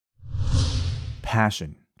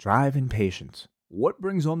passion, drive, and patience. What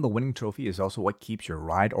brings home the winning trophy is also what keeps your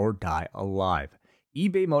ride or die alive.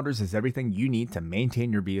 eBay Motors has everything you need to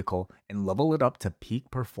maintain your vehicle and level it up to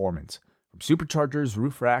peak performance. From superchargers,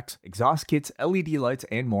 roof racks, exhaust kits, LED lights,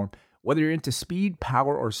 and more, whether you're into speed,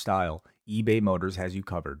 power, or style, eBay Motors has you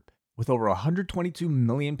covered. With over 122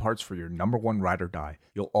 million parts for your number one ride or die,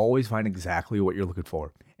 you'll always find exactly what you're looking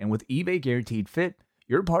for. And with eBay Guaranteed Fit,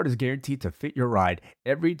 your part is guaranteed to fit your ride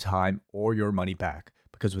every time or your money back.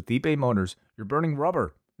 Because with eBay Motors, you're burning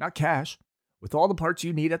rubber, not cash. With all the parts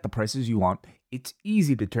you need at the prices you want, it's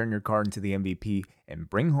easy to turn your car into the MVP and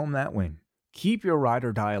bring home that win. Keep your ride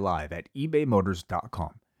or die alive at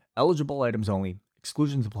ebaymotors.com. Eligible items only.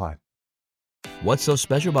 Exclusions apply. What's so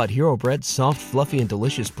special about Hero Bread's soft, fluffy, and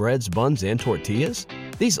delicious breads, buns, and tortillas?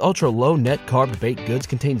 These ultra-low net-carb baked goods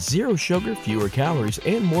contain zero sugar, fewer calories,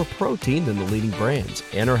 and more protein than the leading brands,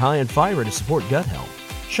 and are high in fiber to support gut health.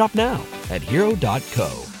 Shop now at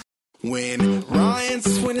Hero.co. When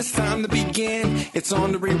it's time to begin, it's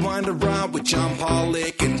on the Rewind Around with John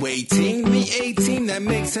Pollock and Waiting. The A-Team that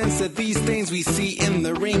makes sense of these things we see in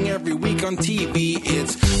the ring every week on TV.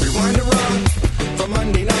 It's Rewind Around for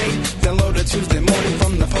Monday night. Download it Tuesday morning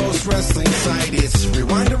from the Post Wrestling site. It's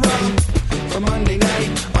Rewind Around for Monday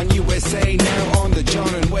night on USA Now on the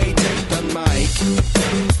John and Wade Take the Mic.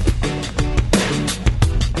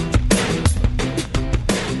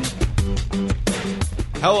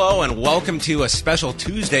 Hello and welcome to a special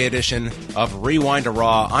Tuesday edition of Rewind to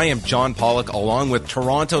Raw. I am John Pollock along with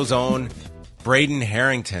Toronto's own Braden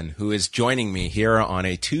Harrington, who is joining me here on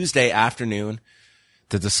a Tuesday afternoon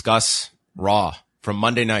to discuss Raw from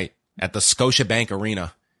Monday night at the Scotiabank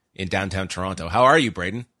Arena in downtown Toronto. How are you,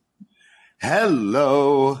 Braden?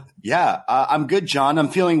 Hello. Yeah, I'm good, John. I'm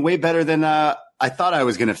feeling way better than I thought I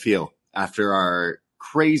was going to feel after our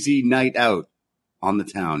crazy night out on the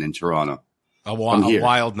town in Toronto. A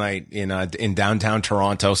wild night in downtown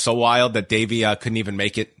Toronto. So wild that Davey couldn't even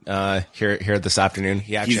make it here this afternoon.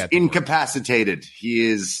 He's incapacitated. He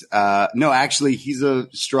is actually he's a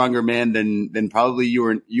stronger man than probably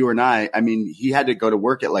you and I. I mean, he had to go to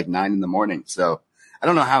work at like 9 a.m. So I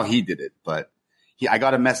don't know how he did it, but I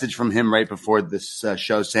got a message from him right before this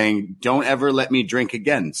show saying, "Don't ever let me drink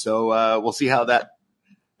again." So we'll see how that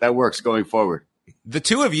works going forward. The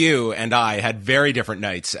two of you and I had very different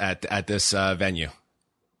nights at this venue.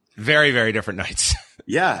 Very, very different nights.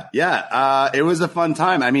 Yeah. It was a fun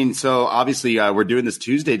time. I mean, so obviously we're doing this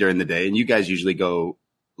Tuesday during the day, and you guys usually go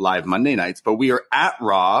live Monday nights, but we are at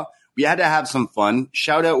Raw. We had to have some fun.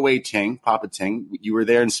 Shout out Wei Ting, Papa Ting. You were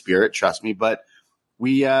there in spirit, trust me. But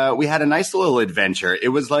we had a nice little adventure. It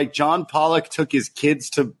was like John Pollock took his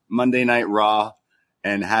kids to Monday Night Raw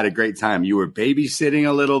and had a great time. You were babysitting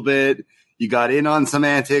a little bit. You got in on some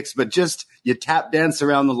antics, but just you tap dance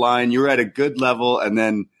around the line. You were at a good level, and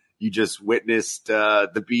then you just witnessed the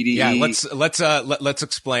BDE. Yeah, let's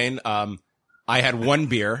explain. I had one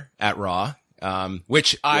beer at Raw,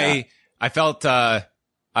 which I felt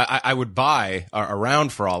I would buy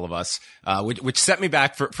around for all of us, which set me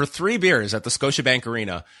back for 3 beers at the Scotiabank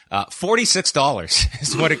Arena. $46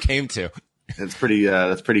 is what it came to. That's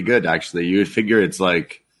pretty good, actually. You would figure it's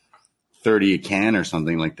like 30 a can or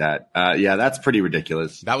something like that. Yeah, that's pretty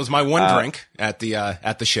ridiculous. That was my one drink at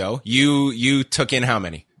the show. You took in how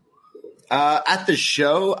many? At the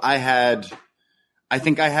show, I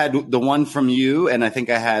think I had the one from you, and I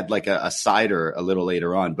think I had like a cider a little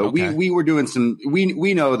later on. But okay. we were doing some.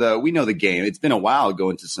 We know the game. It's been a while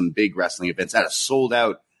going to some big wrestling events at a sold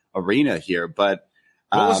out arena here. But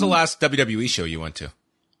what was the last WWE show you went to?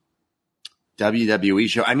 WWE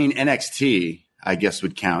show. I mean, NXT, I guess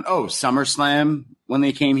would count. Oh, SummerSlam when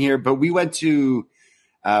they came here. But we went to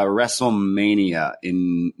WrestleMania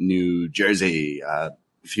in New Jersey a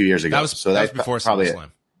few years ago. That was before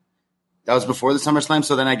SummerSlam. That was before the SummerSlam.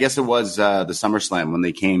 So then I guess it was the SummerSlam when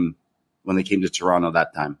they came to Toronto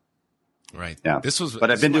that time. Right. Yeah.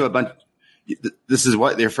 But I've been to a bunch. This is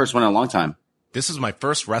their first one in a long time. This is my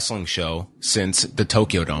first wrestling show since the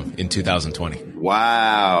Tokyo Dome in 2020.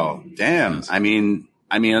 Wow. Damn. Yes. I mean,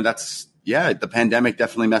 that's, yeah, the pandemic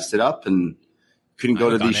definitely messed it up and couldn't go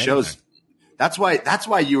to these shows. That's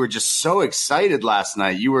why you were just so excited last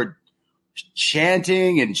night. You were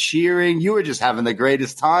chanting and cheering. You were just having the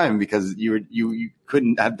greatest time because you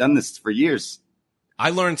couldn't have done this for years.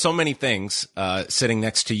 I learned so many things sitting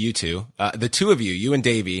next to you two. The two of you and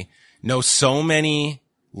Davey, know so many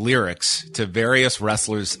lyrics to various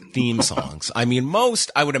wrestlers' theme songs. I mean,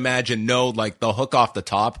 most, I would imagine, know like the hook off the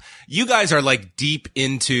top. You guys are like deep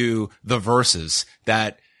into the verses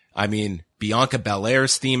that, I mean, Bianca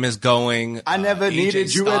Belair's theme is going. I never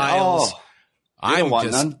needed you at all.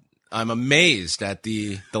 I'm amazed at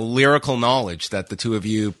the lyrical knowledge that the two of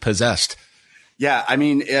you possessed. Yeah, I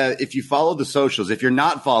mean, if you follow the socials, if you're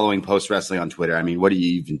not following Post Wrestling on Twitter, I mean, what are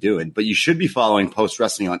you even doing? But you should be following Post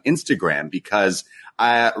Wrestling on Instagram, because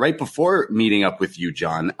right before meeting up with you,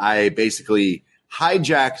 John, I basically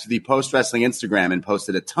hijacked the Post Wrestling Instagram and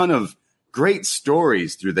posted a ton of great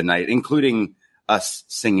stories through the night, including us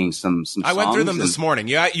singing some songs. I went through them this morning.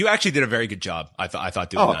 You actually did a very good job. I thought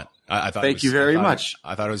doing that. I thought. Thank you very much.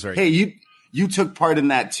 I thought it was very. Hey, good. You took part in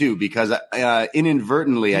that too, because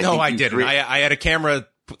inadvertently, I didn't. I had a camera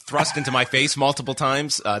thrust into my face multiple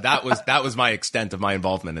times. That was my extent of my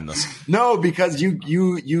involvement in this. No, because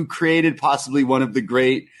you created possibly one of the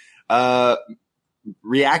great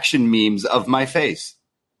reaction memes of my face.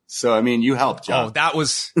 So I mean, you helped, John. Oh, that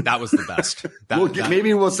was the best.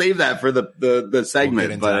 Maybe we'll save that for the segment.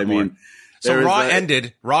 We'll but I mean, so Raw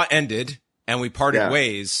ended, and we parted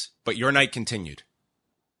ways. But your night continued.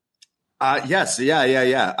 Yes.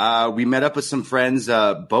 Yeah. We met up with some friends.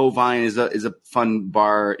 Bovine is a fun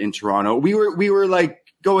bar in Toronto. We were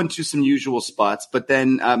like going to some usual spots, but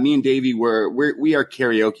then, me and Davey we are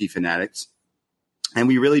karaoke fanatics, and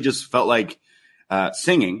we really just felt like,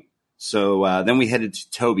 singing. So, then we headed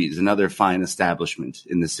to Toby's, another fine establishment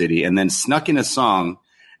in the city, and then snuck in a song,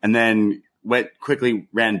 and then quickly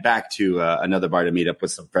ran back to, another bar to meet up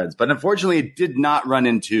with some friends. But unfortunately, it did not run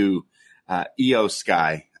into, EO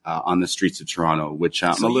Sky. On the streets of Toronto, which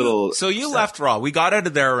I'm a little. So you left Raw. We got out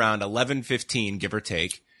of there around 11:15, give or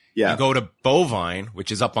take. Yeah. You go to Bovine,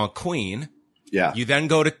 which is up on Queen. Yeah. You then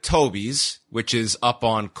go to Toby's, which is up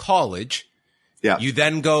on College. Yeah. You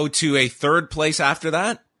then go to a third place after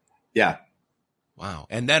that. Yeah. Wow.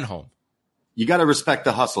 And then home. You got to respect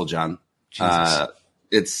the hustle, John. Jesus.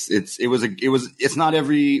 It's not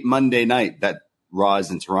every Monday night that Raw is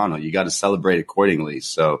in Toronto. You got to celebrate accordingly.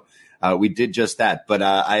 So. We did just that, but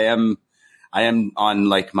I am on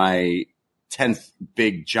like my 10th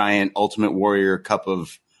big giant Ultimate Warrior cup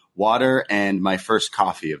of water and my first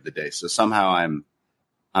coffee of the day. So somehow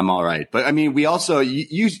I'm all right. But I mean, we also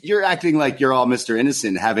you're acting like you're all Mr.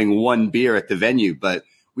 Innocent having one beer at the venue, but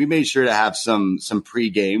we made sure to have some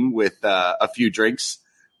pregame with a few drinks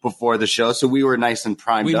before the show, so we were nice and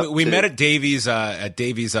primed up. We met at Davies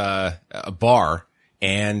bar,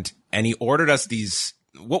 and he ordered us these.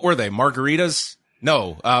 What were they? Margaritas?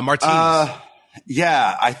 No, martinis.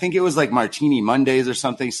 Yeah, I think it was like Martini Mondays or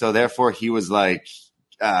something. So therefore he was like,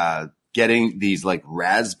 getting these like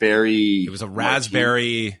raspberry. It was a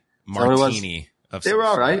raspberry martini. They were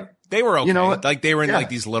all right. They were okay. You know what? Like they were in like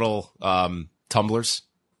these little, tumblers.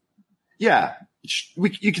 Yeah.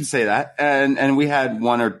 You can say that. And we had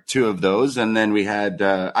one or two of those. And then we had,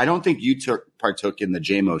 I don't think you partook in the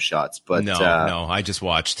JMO shots, but no, I just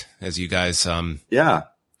watched as you guys,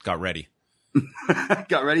 got ready.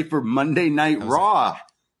 Got ready for Monday Night Raw.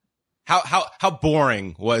 How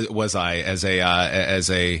boring was I as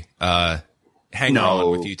a hanger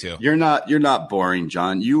on with you two? You're not boring,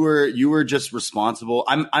 John. You were just responsible.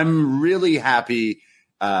 I'm really happy,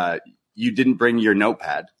 you didn't bring your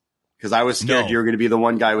notepad. Because I was scared you were going to be the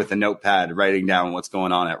one guy with a notepad writing down what's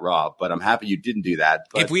going on at Raw. But I'm happy you didn't do that.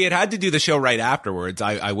 But if we had to do the show right afterwards,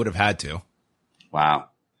 I would have had to. Wow.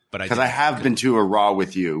 But because I have been to a Raw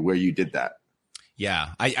with you where you did that. Yeah,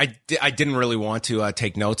 I didn't really want to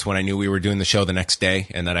take notes when I knew we were doing the show the next day,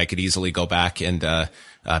 and that I could easily go back and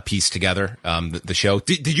piece together the show.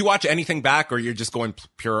 Did you watch anything back, or you're just going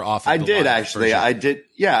pure off? I did actually. Version? I did.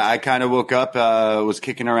 Yeah, I kind of woke up, was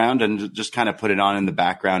kicking around, and just kind of put it on in the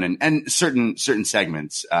background, and certain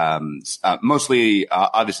segments. Mostly,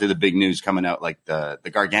 obviously, the big news coming out, like the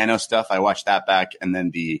Gargano stuff. I watched that back, and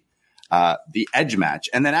then the Edge match,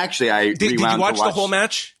 and then actually did you watch the whole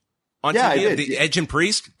match? On TV, I did. The Edge and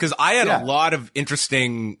Priest? Because I had a lot of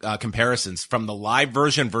interesting comparisons from the live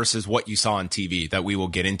version versus what you saw on TV that we will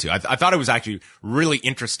get into. I thought it was actually really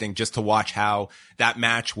interesting just to watch how that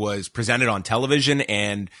match was presented on television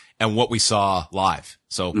and what we saw live.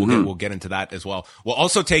 So we'll get into that as well. We'll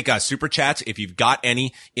also take super chats if you've got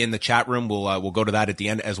any in the chat room. We'll go to that at the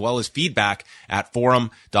end, as well as feedback at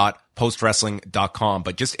forum.postwrestling.com.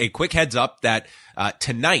 But just a quick heads up that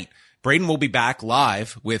tonight, Braden will be back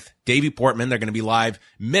live with Davey Portman. They're going to be live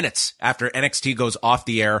minutes after NXT goes off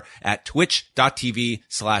the air at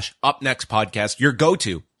twitch.tv/upnextpodcast, your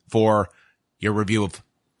go-to for your review of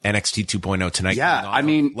NXT 2.0 tonight. Yeah, I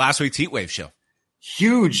mean, last week's Heatwave show.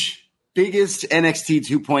 Huge, biggest NXT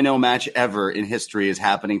 2.0 match ever in history is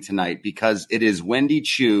happening tonight because it is Wendy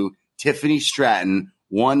Chu, Tiffany Stratton,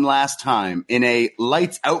 one last time in a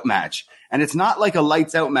lights out match. And it's not like a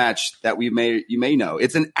lights out match that you may know.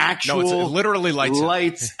 It's an actual it's literally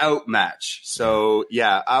lights out match. So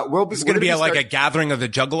yeah, it's going to be like a gathering of the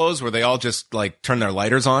Juggalos where they all just like turn their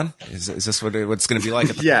lighters on. Is this what it's going to be like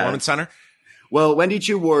at the Performance Center? Well, Wendy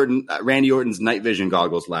Chu wore Randy Orton's night vision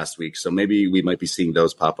goggles last week, so maybe we might be seeing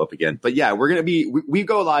those pop up again. But yeah, we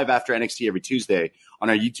go live after NXT every Tuesday on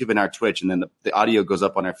our YouTube and our Twitch, and then the audio goes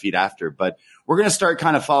up on our feed after. But we're going to start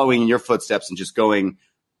kind of following in your footsteps and just going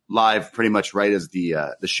live pretty much right as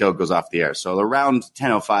the show goes off the air. So around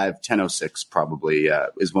 10:05, 10:06 probably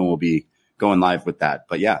is when we'll be going live with that.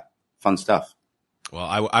 But yeah, fun stuff.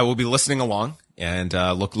 Well, I will be listening along and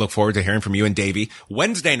look forward to hearing from you and Davey.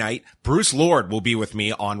 Wednesday night, Bruce Lord will be with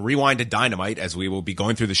me on Rewind to Dynamite as we will be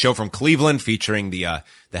going through the show from Cleveland featuring the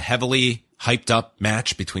heavily hyped up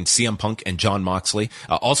match between CM Punk and Jon Moxley.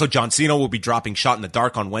 Also, John Cena will be dropping Shot in the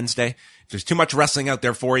Dark on Wednesday. If there's too much wrestling out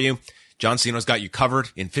there for you, John Cena's got you covered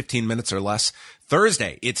in 15 minutes or less.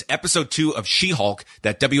 Thursday, it's episode 2 of She-Hulk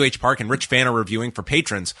that WH Park and Rich Fan are reviewing for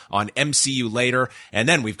patrons on MCU Later. And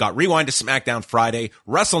then we've got Rewind to SmackDown Friday,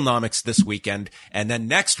 WrestleNomics this weekend. And then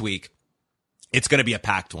next week, it's going to be a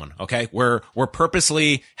packed one. Okay. We're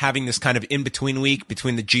purposely having this kind of in-between week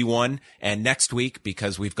between the G1 and next week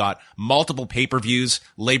because we've got multiple pay-per-views,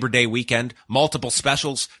 Labor Day weekend, multiple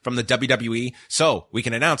specials from the WWE. So we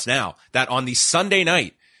can announce now that on the Sunday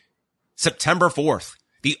night, September 4th,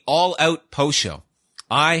 the All Out post show.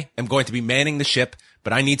 I am going to be manning the ship,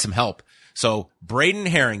 but I need some help. So Braden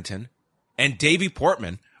Harrington and Davey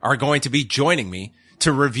Portman are going to be joining me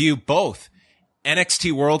to review both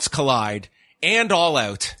NXT Worlds Collide and All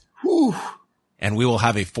Out. Whew. And we will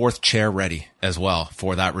have a fourth chair ready as well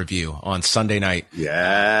for that review on Sunday night.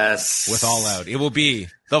 Yes. With All Out. It will be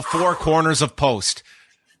the four corners of post,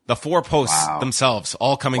 the four posts themselves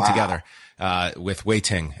all coming together. With Wei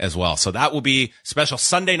Ting as well. So that will be special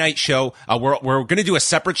Sunday night show. We're going to do a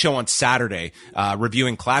separate show on Saturday,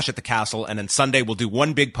 reviewing Clash at the Castle. And then Sunday we'll do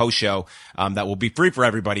one big post show, that will be free for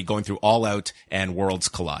everybody going through All Out and Worlds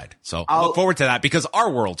Collide. So look forward to that because our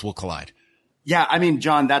worlds will collide. Yeah. I mean,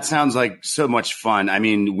 John, that sounds like so much fun. I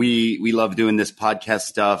mean, we love doing this podcast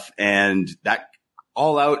stuff and that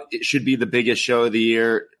All Out, it should be the biggest show of the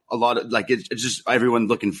year. A lot of it's just everyone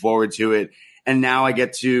looking forward to it. And now I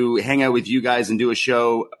get to hang out with you guys and do a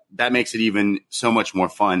show that makes it even so much more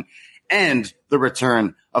fun. And the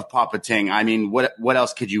return of Papa Ting. I mean, what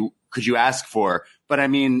else could you ask for? But I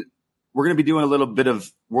mean, we're going to be doing a little bit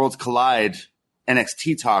of Worlds Collide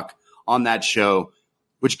NXT talk on that show,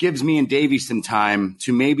 which gives me and Davey some time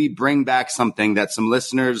to maybe bring back something that some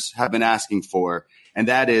listeners have been asking for. And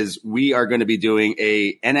that is we are going to be doing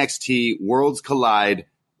a NXT Worlds Collide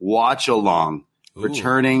watch along.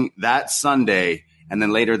 Returning that Sunday, and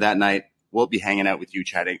then later that night, we'll be hanging out with you,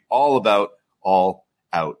 chatting all about All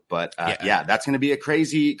Out. But yeah, that's going to be a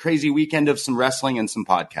crazy, crazy weekend of some wrestling and some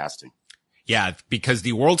podcasting. Yeah, because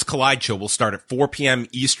the Worlds Collide show will start at 4 p.m.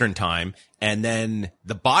 Eastern time, and then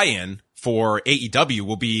the buy-in for AEW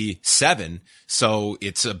will be 7. So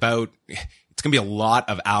it's going to be a lot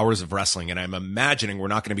of hours of wrestling, and I'm imagining we're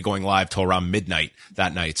not going to be going live till around midnight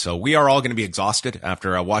that night. So we are all going to be exhausted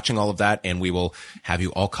after watching all of that, and we will have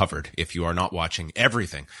you all covered if you are not watching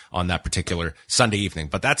everything on that particular Sunday evening.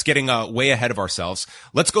 But that's getting way ahead of ourselves.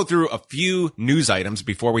 Let's go through a few news items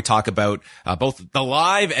before we talk about both the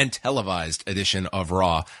live and televised edition of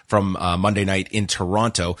Raw from Monday night in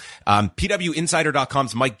Toronto.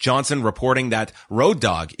 PWInsider.com's Mike Johnson reporting that Road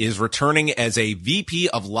Dogg is returning as a VP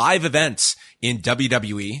of live events in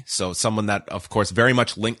WWE. So someone that, of course, very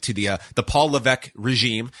much linked to the Paul Levesque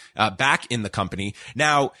regime, back in the company.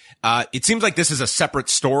 Now, it seems like this is a separate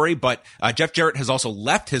story, but, Jeff Jarrett has also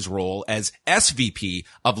left his role as SVP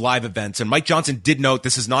of live events. And Mike Johnson did note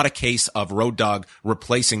this is not a case of Road Dogg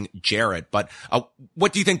replacing Jarrett. But,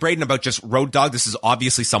 what do you think, Braden, about just Road Dogg? This is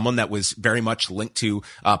obviously someone that was very much linked to,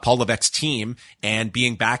 Paul Levesque's team and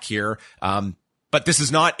being back here. But this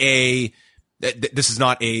is not a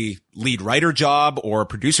lead writer job or a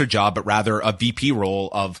producer job, but rather a VP role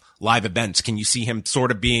of live events. Can you see him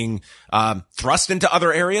sort of being thrust into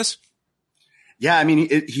other areas? Yeah, I mean,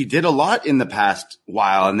 he did a lot in the past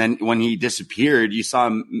while. And then when he disappeared, you saw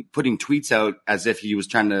him putting tweets out as if he was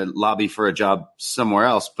trying to lobby for a job somewhere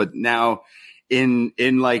else. But now in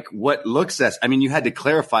like what looks as, I mean, you had to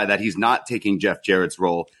clarify that he's not taking Jeff Jarrett's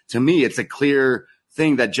role. To me, it's a clear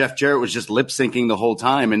thing that Jeff Jarrett was just lip syncing the whole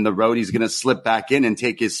time, and the road he's going to slip back in and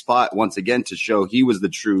take his spot once again to show he was the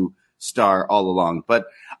true star all along. But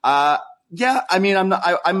yeah, I mean,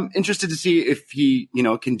 I'm interested to see if he,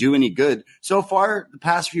 can do any good. So far, the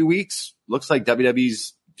past few weeks, looks like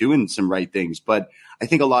WWE's doing some right things. But I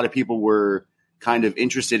think a lot of people were kind of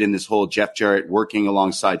interested in this whole Jeff Jarrett working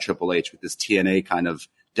alongside Triple H with this TNA kind of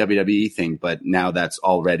WWE thing. But now that's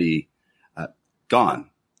already gone.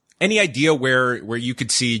 Any idea where you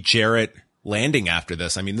could see Jarrett landing after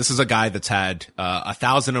this? I mean, this is a guy that's had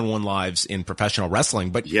 1,001 lives in professional wrestling,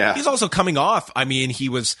 but he's also coming off. I mean, he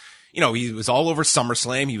was all over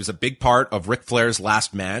SummerSlam. He was a big part of Ric Flair's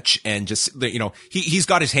last match, and just, he's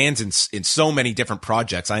got his hands in so many different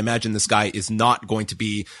projects. I imagine this guy is not going to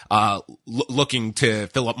be looking to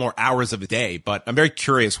fill up more hours of a day, but I'm very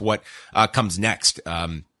curious what comes next,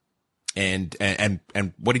 and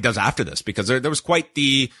what he does after this, because there was quite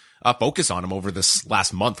the focus on him over this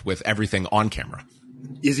last month with everything on camera.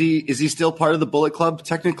 Is he still part of the Bullet Club?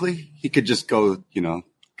 Technically, he could just go,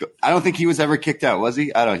 I don't think he was ever kicked out, was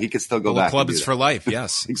he? I don't know. He could still go Bullet back. Club is for life.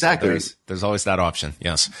 Yes, exactly. So there's always that option.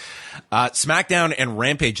 Yes. SmackDown and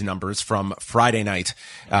Rampage numbers from Friday night.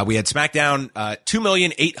 We had SmackDown,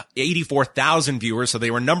 2,884,000 viewers. So they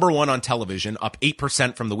were number one on television, up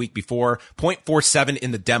 8% from the week before, 0.47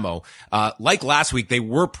 in the demo. Like last week, they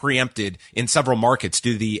were preempted in several markets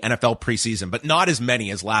due to the NFL preseason, but not as many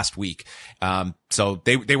as last week. So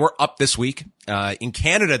they were up this week. In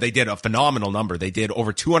Canada, they did a phenomenal number. They did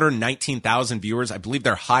over 219,000 viewers. I believe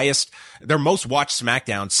their most watched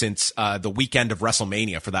SmackDown since the weekend of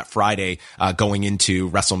WrestleMania for that Friday going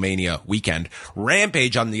into WrestleMania weekend.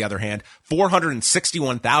 Rampage, on the other hand,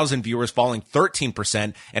 461,000 viewers, falling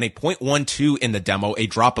 13%, and a 0.12 in the demo, a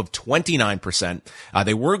drop of 29%.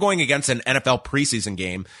 They were going against an NFL preseason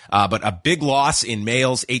game, but a big loss in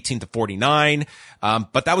males, 18-49.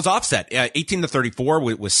 But that was offset.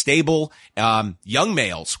 18-34 was stable. Young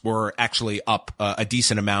males were actually up a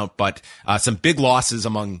decent amount, but some big losses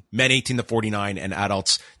among men 18-49 and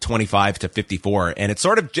adults 25-54. And it's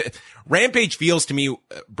sort of Rampage feels to me,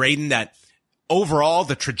 Braden, that overall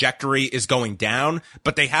the trajectory is going down,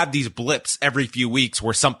 but they have these blips every few weeks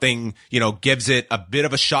where something, gives it a bit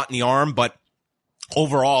of a shot in the arm, but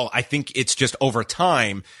overall, I think it's just over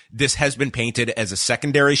time, this has been painted as a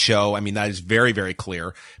secondary show. I mean, that is very, very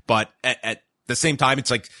clear. But at the same time,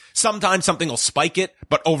 it's like sometimes something will spike it,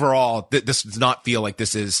 but overall, this does not feel like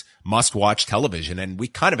this is must-watch television. And we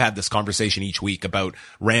kind of have this conversation each week about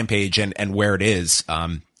Rampage and where it is.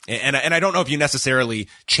 And I don't know if you necessarily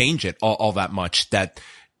change it all that much, that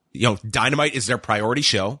Dynamite is their priority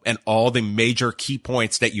show, and all the major key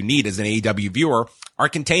points that you need as an AEW viewer are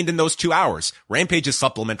contained in those 2 hours. Rampage is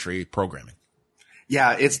supplementary programming.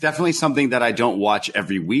 Yeah, it's definitely something that I don't watch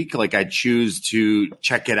every week. Like, I choose to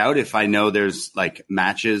check it out if I know there's like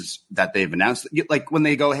matches that they've announced. Like when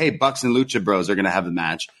they go, hey, Bucks and Lucha Bros are going to have a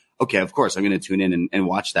match. Okay, of course, I'm going to tune in and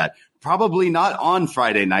watch that. Probably not on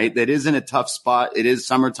Friday night. That is in a tough spot. It is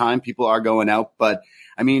summertime. People are going out. But,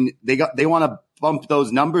 I mean, they want to bump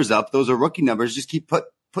those numbers up. Those are rookie numbers. Just keep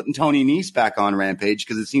putting Tony Nese back on Rampage,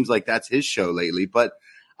 because it seems like that's his show lately. But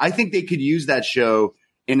I think they could use that show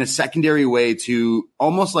in a secondary way to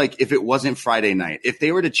almost like if it wasn't Friday night, if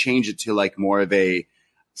they were to change it to like more of a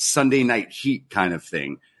Sunday Night Heat kind of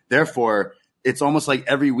thing. Therefore, it's almost like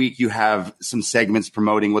every week you have some segments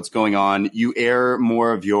promoting what's going on. You air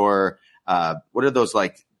more of your, what are those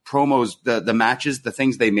like promos, the matches, the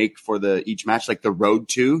things they make for each match, like the road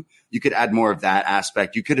to. You could add more of that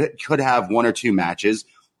aspect. You could have one or two matches,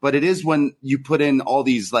 but it is when you put in all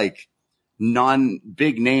these like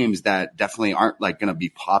non-big names that definitely aren't like going to be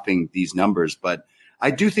popping these numbers. But I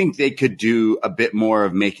do think they could do a bit more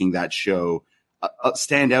of making that show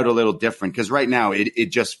stand out a little different, because right now it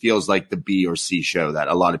just feels like the B or C show that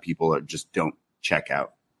a lot of people just don't check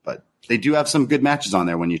out. But they do have some good matches on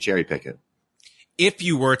there when you cherry pick it. If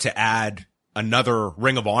you were to add another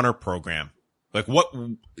Ring of Honor program, like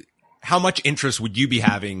how much interest would you be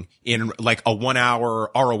having in like a 1 hour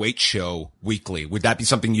ROH show weekly? Would that be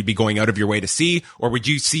something you'd be going out of your way to see? Or would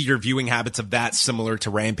you see your viewing habits of that similar to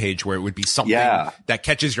Rampage, where it would be something that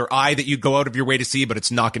catches your eye that you'd go out of your way to see, but it's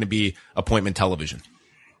not going to be appointment television?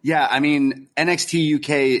 Yeah, I mean, NXT UK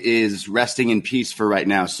is resting in peace for right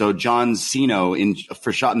now. So John Cena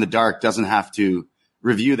for Shot in the Dark doesn't have to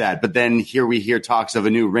review that. But then here we hear talks of a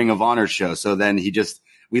new Ring of Honor show. So then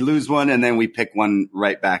we lose one and then we pick one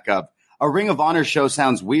right back up. A Ring of Honor show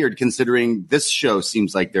sounds weird, considering this show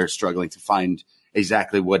seems like they're struggling to find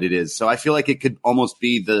exactly what it is. So I feel like it could almost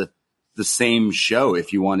be the same show.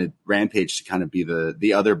 If you wanted Rampage to kind of be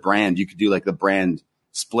the other brand, you could do like the brand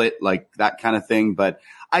split, like that kind of thing. But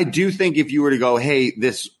I do think if you were to go, hey,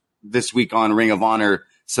 this week on Ring of Honor,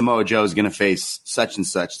 Samoa Joe is going to face such and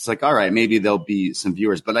such, it's like, all right, maybe there'll be some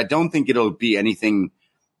viewers, but I don't think it'll be anything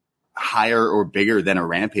higher or bigger than a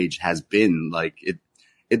Rampage has been. Like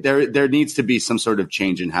there needs to be some sort of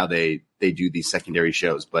change in how they do these secondary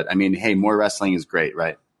shows. But I mean, hey, more wrestling is great,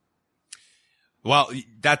 right? Well,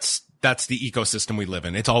 that's the ecosystem we live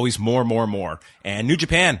in. It's always more. And New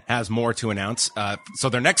Japan has more to announce. So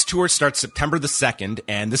their next tour starts September the 2nd,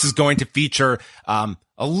 and this is going to feature,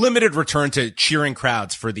 a limited return to cheering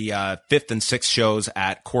crowds for the 5th and 6th shows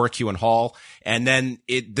at Korakuen Hall. And then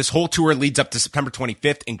this whole tour leads up to September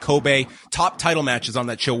 25th in Kobe. Top title matches on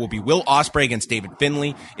that show will be Will Ospreay against David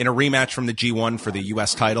Finlay in a rematch from the G1 for the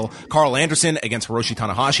U.S. title, Carl Anderson against Hiroshi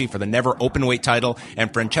Tanahashi for the Never Openweight title,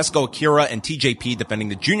 and Francesco Akira and TJP defending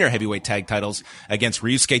the junior heavyweight tag titles against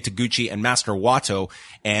Ryusuke Taguchi and Master Wato.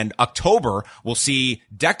 And October will see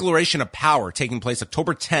Declaration of Power taking place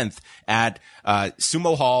October 10th at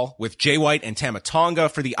Sumo Hall with Jay White and Tama Tonga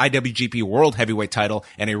for the IWGP World Heavyweight title,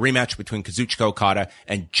 and a rematch between Kazuchika Okada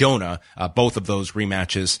and Jonah, both of those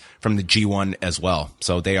rematches from the G1 as well.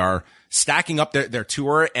 So they are stacking up their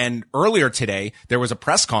tour. And earlier today, there was a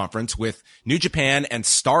press conference with New Japan and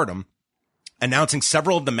Stardom announcing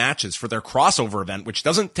several of the matches for their crossover event, which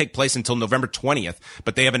doesn't take place until November 20th,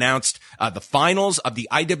 but they have announced the finals of the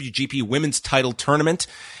IWGP Women's Title Tournament.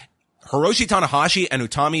 Hiroshi Tanahashi and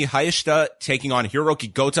Utami Hayashida taking on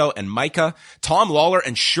Hiroki Goto and Maika. Tom Lawler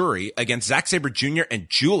and Shuri against Zack Sabre Jr. and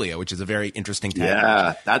Julia, which is a very interesting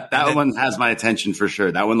tag. Yeah, that one has my attention for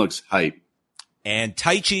sure. That one looks hype. And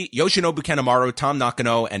Taichi, Yoshinobu Kanemaru, Tom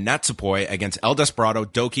Nakano, and Natsupoi against El Desperado,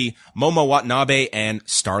 Doki, Momo Watanabe, and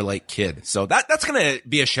Starlight Kid. So that's going to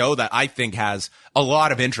be a show that I think has a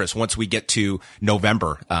lot of interest once we get to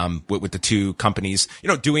November, with the two companies,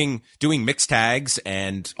 doing mixed tags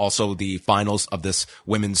and also the finals of this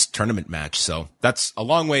women's tournament match. So that's a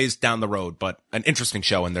long ways down the road, but an interesting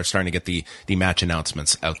show, and they're starting to get the match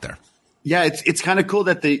announcements out there. Yeah, it's kind of cool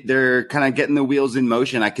that they're kind of getting the wheels in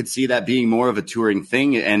motion. I could see that being more of a touring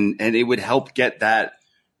thing, and it would help get that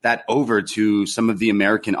over to some of the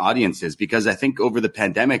American audiences, because I think over the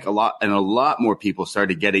pandemic, a lot more people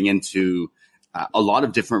started getting into a lot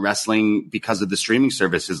of different wrestling because of the streaming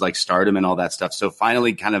services like Stardom and all that stuff. So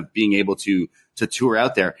finally kind of being able to tour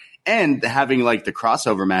out there and having like the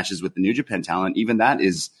crossover matches with the New Japan talent, even that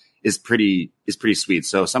is pretty sweet.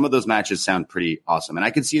 So some of those matches sound pretty awesome, and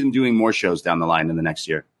I could see them doing more shows down the line in the next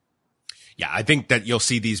year. Yeah, I think that you'll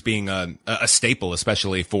see these being a staple,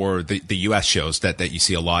 especially for the US shows that you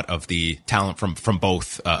see a lot of the talent from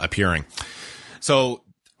both appearing. So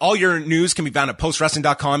all your news can be found at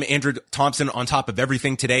postwrestling.com. Andrew Thompson on top of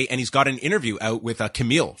everything today, and he's got an interview out with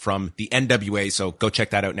Camille from the NWA, so go check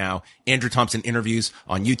that out now. Andrew Thompson interviews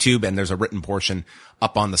on YouTube, and there's a written portion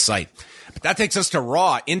up on the site. But that takes us to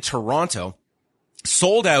Raw in Toronto.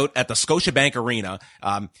 Sold out at the Scotiabank Arena.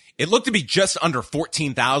 It looked to be just under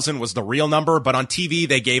 14,000 was the real number, but on TV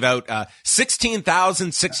they gave out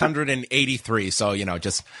 16,683. So,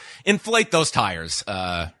 just inflate those tires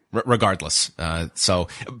regardless.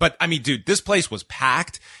 But I mean, dude, this place was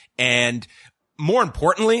packed, and more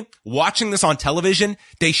importantly, watching this on television,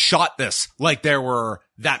 they shot this like there were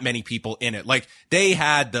that many people in it. Like they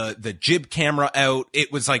had the jib camera out.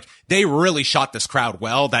 It was like they really shot this crowd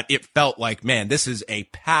well, that it felt like, man, this is a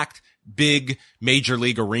packed, big major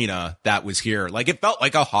league arena that was here. Like it felt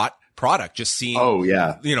like a hot product, just seeing,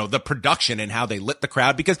 the production and how they lit the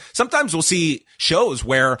crowd, because sometimes we'll see shows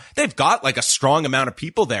where they've got like a strong amount of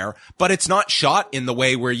people there, but it's not shot in the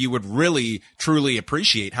way where you would really truly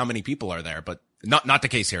appreciate how many people are there. But not the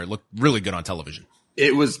case here. It looked really good on television.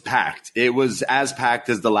 It was packed. It was as packed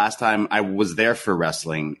as the last time I was there for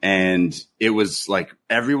wrestling. And it was like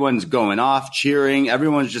everyone's going off, cheering.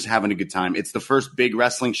 Everyone's just having a good time. It's the first big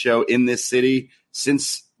wrestling show in this city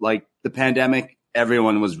since like the pandemic.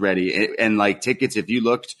 Everyone was ready. And like tickets, if you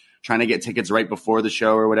looked trying to get tickets right before the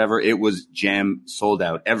show or whatever, it was jam sold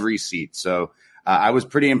out, every seat. So I was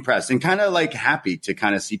pretty impressed and kind of like happy to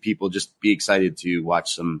kind of see people just be excited to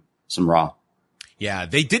watch some Raw. Yeah,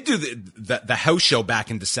 they did do the house show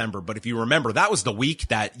back in December, but if you remember, that was the week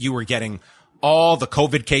that you were getting all the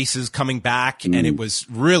COVID cases coming back, and it was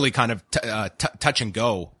really kind of touch and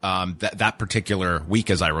go that particular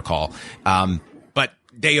week, as I recall. But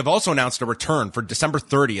they have also announced a return for December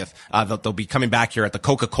 30th. That they'll be coming back here at the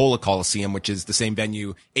Coca-Cola Coliseum, which is the same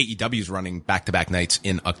venue AEW is running back-to-back nights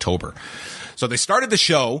in October. So they started the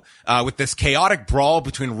show with this chaotic brawl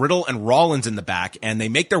between Riddle and Rollins in the back, and they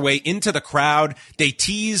make their way into the crowd. They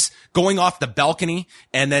tease going off the balcony,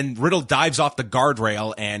 and then Riddle dives off the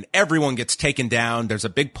guardrail, and everyone gets taken down. There's a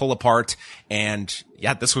big pull apart, and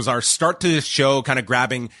yeah, this was our start to the show, kind of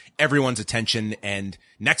grabbing everyone's attention. And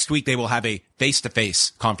next week they will have a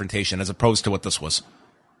face-to-face confrontation as opposed to what this was.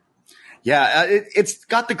 Yeah, it's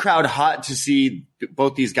got the crowd hot to see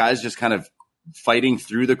both these guys just kind of fighting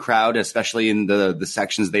through the crowd, especially in the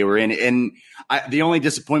sections they were in. And the only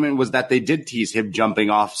disappointment was that they did tease him jumping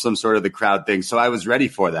off some sort of the crowd thing. So I was ready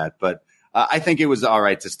for that. But I think it was all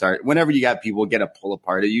right to start. Whenever you got people get a pull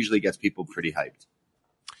apart, it usually gets people pretty hyped.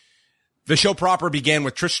 The show proper began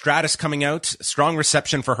with Trish Stratus coming out. Strong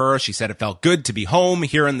reception for her. She said it felt good to be home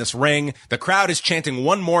here in this ring. The crowd is chanting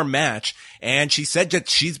one more match, and she said that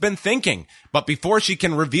she's been thinking. But before she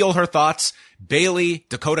can reveal her thoughts, Bayley,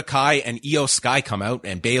 Dakota Kai, and Io Sky come out,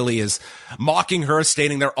 and Bayley is mocking her,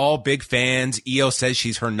 stating they're all big fans. Io says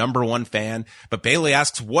she's her number one fan. But Bayley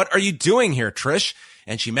asks, "What are you doing here, Trish?"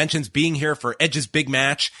 And she mentions being here for Edge's big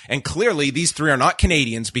match. And clearly these three are not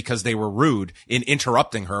Canadians because they were rude in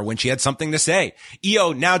interrupting her when she had something to say.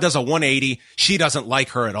 Io now does a 180. She doesn't like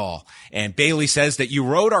her at all. And Bayley says that you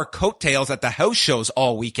rode our coattails at the house shows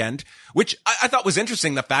all weekend, which I thought was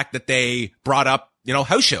interesting. The fact that they brought up,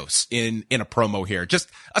 house shows in a promo here, just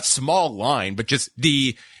a small line, but just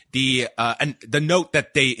and the note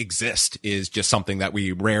that they exist is just something that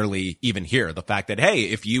we rarely even hear. The fact that, hey,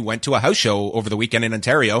 if you went to a house show over the weekend in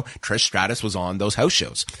Ontario, Trish Stratus was on those house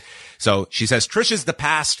shows. So she says Trish is the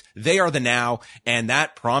past, they are the now, and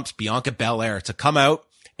that prompts Bianca Belair to come out.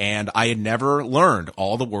 And I had never learned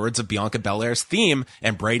all the words of Bianca Belair's theme,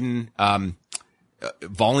 and Braden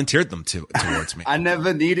volunteered them towards me. I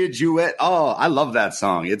never needed you at all. I love that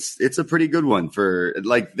song. It's a pretty good one for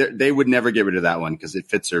they would never get rid of that one because it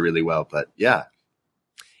fits her really well. But yeah.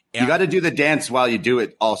 You got to do the dance while you do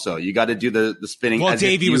it. Also, you got to do the spinning. Well,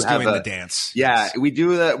 Davey was doing the dance. Yeah, we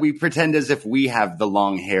do that. We pretend as if we have the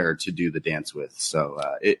long hair to do the dance with. So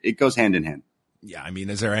it goes hand in hand. Yeah, I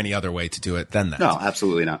mean, is there any other way to do it than that? No,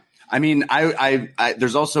 absolutely not. I mean, I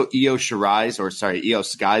there's also Io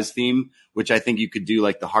Sky's theme, which I think you could do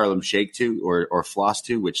like the Harlem Shake to or Floss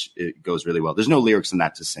to, which it goes really well. There's no lyrics in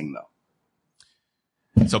that to sing though.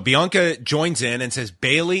 So Bianca joins in and says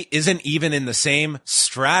Bayley isn't even in the same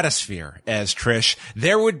stratosphere as Trish.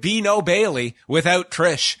 There would be no Bayley without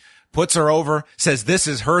Trish. Puts her over, says this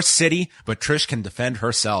is her city, but Trish can defend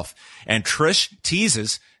herself. And Trish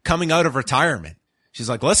teases coming out of retirement. She's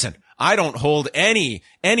like, listen, I don't hold any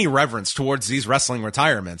reverence towards these wrestling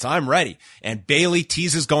retirements. I'm ready. And Bayley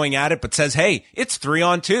teases going at it, but says, hey, it's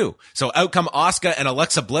 3-on-2. So out come Asuka and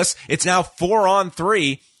Alexa Bliss. It's now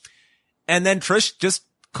 4-on-3. And then Trish just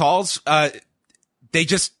calls, they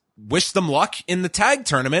just wish them luck in the tag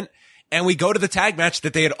tournament. And we go to the tag match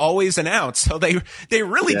that they had always announced. So they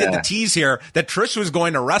really did the tease here that Trish was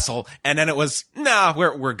going to wrestle. And then it was, nah,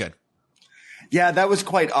 we're good. Yeah, that was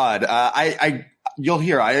quite odd. You'll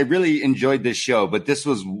hear, I really enjoyed this show, but this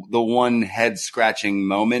was the one head scratching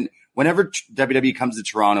moment. Whenever WWE comes to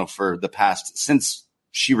Toronto for the past, since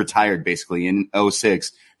she retired basically in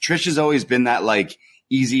 2006, Trish has always been that like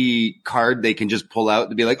easy card they can just pull out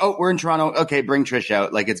to be like, oh, we're in Toronto. Okay, bring Trish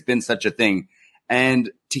out. Like it's been such a thing.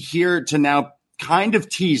 And to now kind of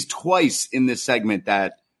tease twice in this segment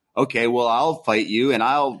that, okay, well, I'll fight you and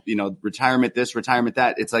I'll, retirement this, retirement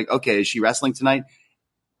that. It's like, okay, is she wrestling tonight?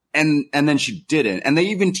 And then she didn't. And they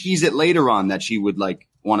even tease it later on that she would like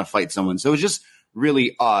want to fight someone. So it was just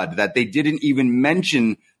really odd that they didn't even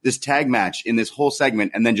mention this tag match in this whole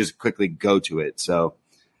segment and then just quickly go to it. So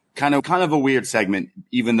kind of a weird segment,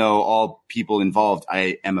 even though all people involved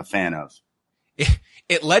I am a fan of.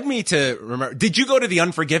 It led me to remember. Did you go to the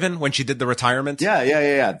Unforgiven when she did the retirement?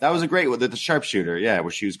 Yeah. That was a great one. The sharpshooter. Yeah.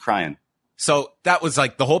 Where she was crying. So that was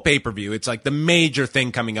like the whole pay-per-view. It's like the major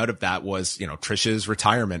thing coming out of that was, Trish's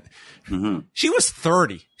retirement. Mm-hmm. She was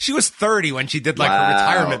 30. She was 30 when she did like her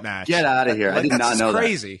retirement match. Get out of here. Like, I did not know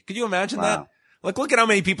crazy. Could you imagine that? Like, look at how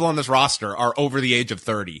many people on this roster are over the age of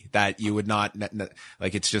 30 that you would not,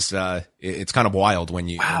 like, it's just, it's kind of wild when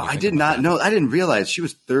you. Wow. I did not know. I didn't realize she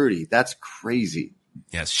was 30. That's crazy.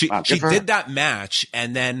 Yes. She did that match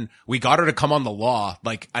and then we got her to come on the Law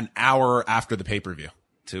like an hour after the pay-per-view.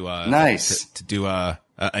 To do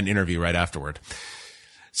an interview right afterward.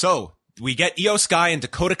 So we get Io Sky and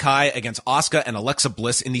Dakota Kai against Asuka and Alexa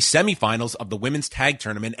Bliss in the semifinals of the women's tag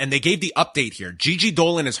tournament. And they gave the update here. Gigi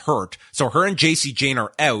Dolan is hurt. So her and JC Jane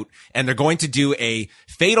are out and they're going to do a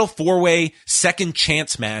fatal 4-way second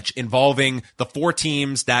chance match involving the 4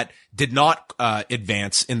 teams that did not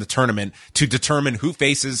advance in the tournament to determine who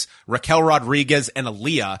faces Raquel Rodriguez and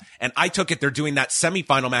Aaliyah. And I took it they're doing that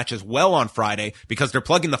semifinal match as well on Friday because they're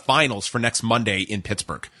plugging the finals for next Monday in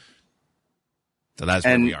Pittsburgh. So that's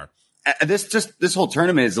where we are. This whole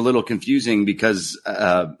tournament is a little confusing because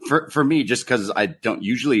for me, just because I don't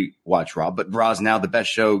usually watch Raw, but Raw's now the best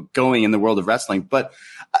show going in the world of wrestling. But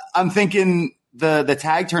I'm thinking the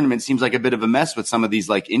tag tournament seems like a bit of a mess with some of these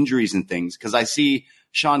like injuries and things because I see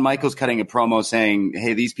Shawn Michaels cutting a promo saying,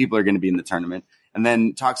 hey, these people are going to be in the tournament. And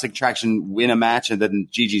then Toxic Attraction win a match, and then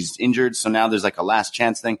Gigi's injured. So now there's like a last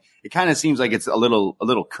chance thing. It kind of seems like it's a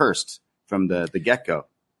little cursed from the get-go.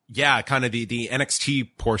 Yeah, kind of the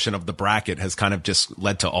NXT portion of the bracket has kind of just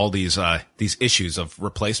led to all these issues of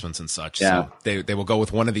replacements and such. Yeah. So they will go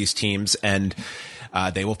with one of these teams, and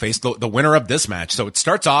they will face the winner of this match. So it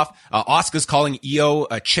starts off, Asuka's calling Io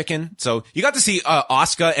a chicken. So you got to see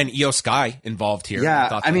Asuka and Io Sky involved here.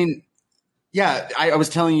 Yeah, I was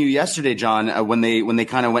telling you yesterday, John, when they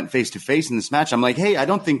kind of went face to face in this match, I'm like, hey, I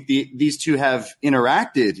don't think these two have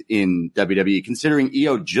interacted in WWE, considering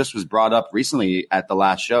Io just was brought up recently at the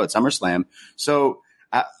last show at SummerSlam. So,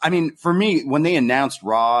 for me, when they announced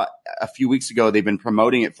Raw a few weeks ago, they've been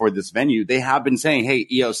promoting it for this venue. They have been saying, hey,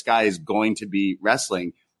 Io Sky is going to be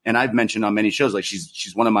wrestling. And I've mentioned on many shows, like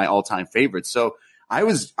she's one of my all time favorites. So I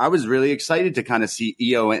was really excited to kind of see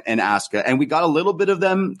Io and Asuka, and we got a little bit of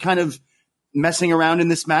them kind of messing around in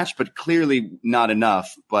this match, but clearly not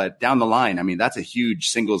enough. But down the line, that's a huge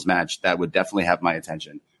singles match that would definitely have my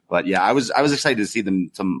attention. But yeah, I was excited to see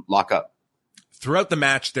them lock up. Throughout the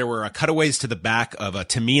match, there were cutaways to the back of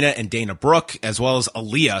Tamina and Dana Brooke, as well as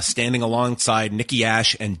Aaliyah standing alongside Nikki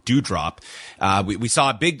Ash and Doudrop. We saw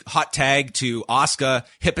a big hot tag to Asuka,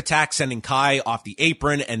 hip attack sending Kai off the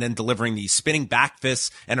apron, and then delivering the spinning back fists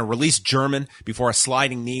and a released German before a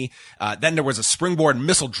sliding knee. Then there was a springboard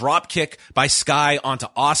missile drop kick by Sky onto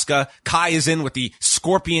Asuka. Kai is in with the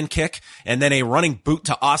scorpion kick, and then a running boot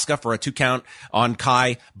to Asuka for a 2 count on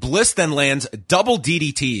Kai. Bliss then lands double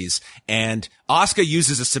DDTs, and Asuka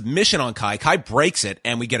uses a submission on Kai. Kai breaks it,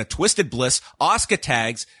 and we get a twisted Bliss. Asuka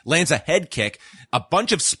tags, lands a head kick, a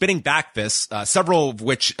bunch of spinning back fists, several of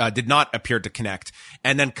which did not appear to connect.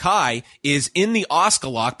 And then Kai is in the Asuka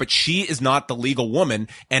lock, but she is not the legal woman,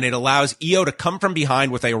 and it allows Io to come from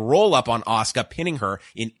behind with a roll-up on Asuka, pinning her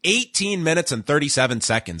in 18 minutes and 37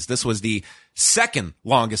 seconds. This was the second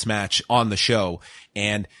longest match on the show,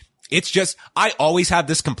 and it's just, I always have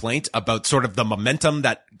this complaint about sort of the momentum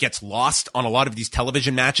that gets lost on a lot of these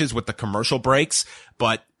television matches with the commercial breaks.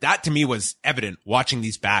 But that to me was evident watching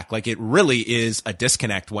these back. Like, it really is a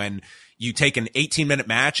disconnect when you take an 18-minute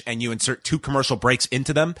match and you insert 2 commercial breaks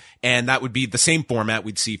into them. And that would be the same format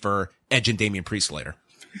we'd see for Edge and Damian Priest later.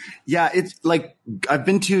 Yeah, it's like I've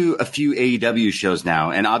been to a few AEW shows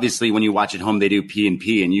now, and obviously when you watch at home, they do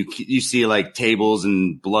P&P, and you see like tables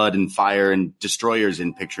and blood and fire and destroyers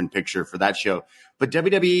in picture for that show. But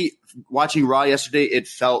WWE, watching Raw yesterday, it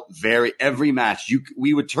felt every match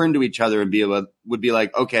we would turn to each other and would be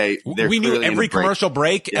like, okay, we knew every commercial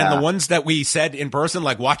break, and the ones that we said in person,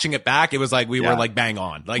 like watching it back, it was like we were like bang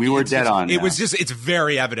on. Like we were dead on. It was just, it's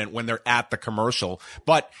very evident when they're at the commercial,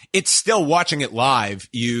 but it's still watching it live.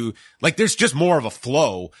 There's just more of a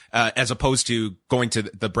flow, as opposed to going to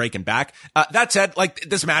the break and back. That said, like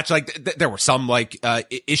this match, like there were some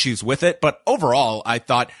issues with it, but overall I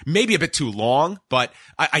thought maybe a bit too long, but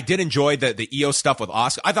I did enjoy the Io stuff with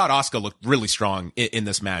Asuka. I thought Asuka looked really strong in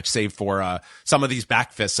this match, save for, some of these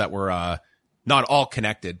back fists that were, not all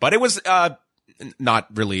connected, but it was, not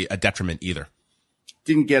really a detriment either.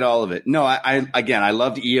 Didn't get all of it. No, I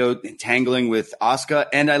loved Io tangling with Asuka,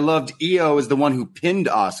 and I loved Io as the one who pinned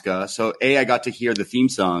Asuka. So A, I got to hear the theme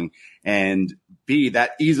song, and B,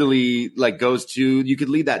 that easily goes to, you could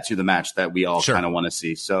lead that to the match that we all kind of want to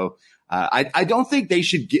see. So, I don't think they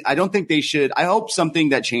should, I hope something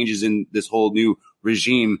that changes in this whole new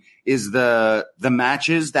regime is the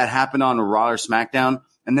matches that happen on Raw or SmackDown,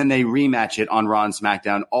 and then they rematch it on Raw and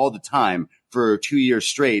SmackDown all the time for 2 years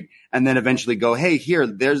straight, and then eventually go, hey,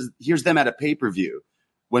 here's them at a pay-per-view,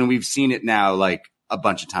 when we've seen it now like a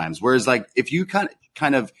bunch of times. Whereas if you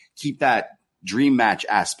kind of keep that dream match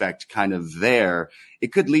aspect kind of there,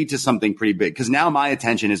 it could lead to something pretty big. Because now my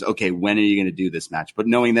attention is, okay, when are you going to do this match? But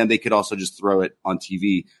knowing them, they could also just throw it on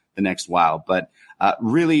TV the next while. But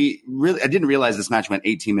really, I didn't realize this match went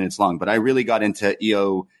 18 minutes long, but I really got into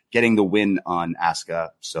Io getting the win on Asuka.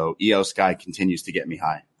 So Io Sky continues to get me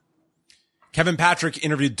high. Kevin Patrick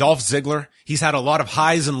interviewed Dolph Ziggler. He's had a lot of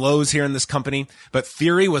highs and lows here in this company, but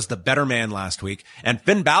Theory was the better man last week. And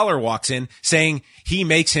Finn Balor walks in saying he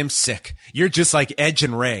makes him sick. You're just like Edge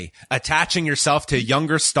and Ray, attaching yourself to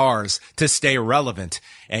younger stars to stay relevant.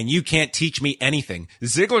 And you can't teach me anything.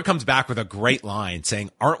 Ziggler comes back with a great line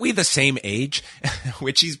saying, aren't we the same age?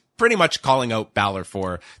 Which he's pretty much calling out Balor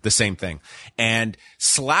for the same thing, and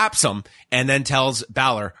slaps him and then tells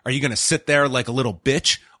Balor, are you going to sit there like a little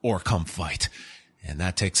bitch or come fight? And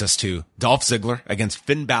that takes us to Dolph Ziggler against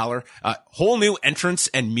Finn Balor. Whole new entrance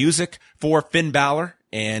and music for Finn Balor.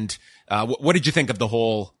 And what did you think of the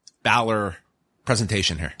whole Balor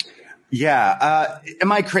presentation here? Yeah.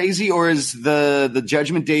 Am I crazy, or is the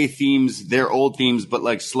Judgment Day themes their old themes but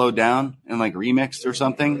like slowed down and like remixed or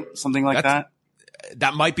something like that?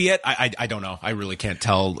 That might be it. I don't know. I really can't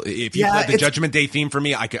tell. If you played the Judgment Day theme for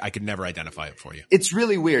me, I could never identify it for you. It's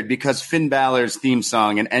really weird because Finn Balor's theme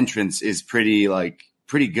song and entrance is pretty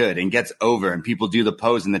good and gets over, and people do the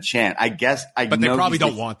pose and the chant. But they probably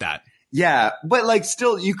don't want that. Yeah, but like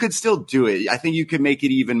still, you could still do it. I think you could make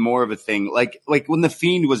it even more of a thing. Like when the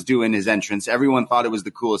Fiend was doing his entrance, everyone thought it was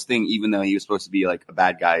the coolest thing, even though he was supposed to be like a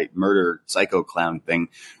bad guy, murder, psycho clown thing.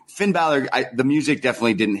 Finn Balor, the music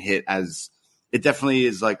definitely didn't hit as, it definitely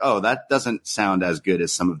is like, oh, that doesn't sound as good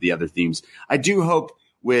as some of the other themes. I do hope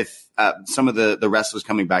with some of the wrestlers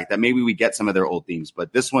coming back that maybe we get some of their old themes,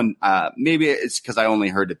 but this one, maybe it's because I only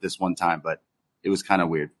heard it this one time, but it was kind of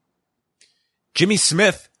weird. Jimmy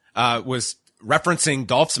Smith was referencing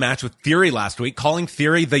Dolph's match with Theory last week, calling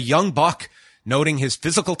Theory the young buck, noting his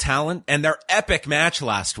physical talent and their epic match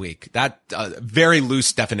last week. That very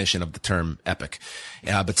loose definition of the term epic,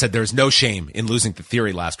 but said there's no shame in losing to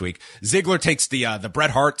Theory last week. Ziggler takes the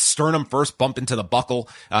Bret Hart sternum first bump into the buckle.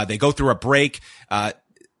 They go through a break.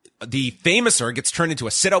 The Famouser gets turned into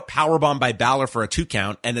a sit-out powerbomb by Balor for a 2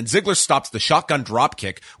 count, and then Ziggler stops the shotgun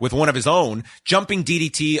dropkick with one of his own. Jumping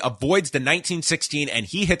DDT avoids the 1916, and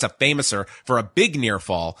he hits a Famouser for a big near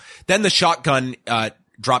fall. Then the shotgun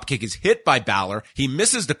dropkick is hit by Balor. He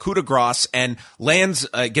misses the coup de grace and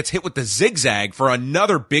gets hit with the zigzag for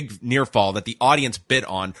another big near fall that the audience bid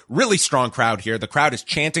on. Really strong crowd here. The crowd is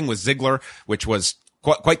chanting with Ziggler, which was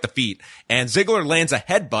quite the feat. And Ziggler lands a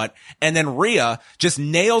headbutt, and then Rhea just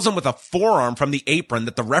nails him with a forearm from the apron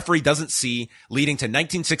that the referee doesn't see, leading to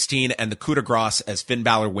 1916 and the coup de grace as Finn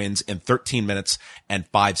Balor wins in 13 minutes and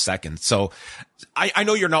 5 seconds. So I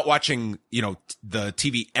know you're not watching, the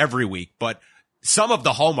TV every week, but some of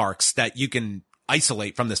the hallmarks that you can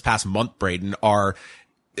isolate from this past month, Braden, are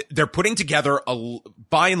they're putting together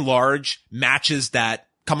by and large matches that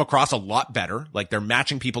come across a lot better. Like they're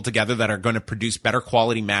matching people together that are going to produce better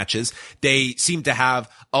quality matches. They seem to have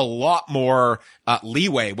a lot more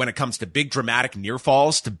leeway when it comes to big dramatic near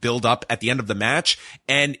falls to build up at the end of the match.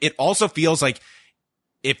 And it also feels like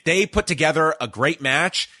if they put together a great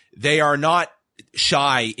match, they are not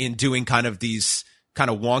shy in doing kind of these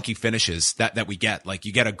kind of wonky finishes that we get. Like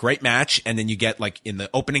you get a great match, and then you get like in the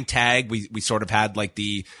opening tag, we sort of had like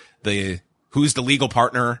the who's the legal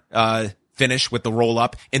partner finish with the roll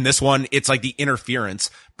up. In this one, it's like the interference.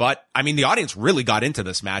 But I mean, the audience really got into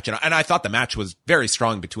this match, and I thought the match was very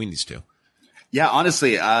strong between these two. Yeah,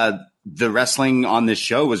 honestly, the wrestling on this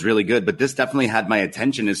show was really good, but this definitely had my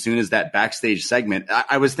attention as soon as that backstage segment.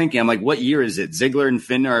 I was thinking, I'm like, what year is it? Ziggler and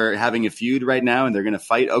Finn are having a feud right now, and they're going to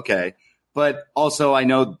fight. Okay. But also, I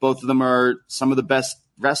know both of them are some of the best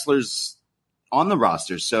wrestlers on the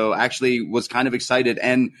roster. So actually was kind of excited.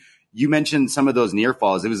 And you mentioned some of those near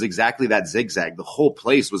falls. It was exactly that zigzag. The whole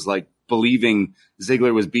place was like believing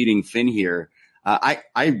Ziggler was beating Finn here.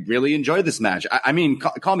 I really enjoyed this match. I mean,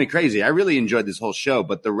 call me crazy. I really enjoyed this whole show,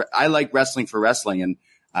 but I like wrestling for wrestling.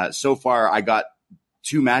 And so far I got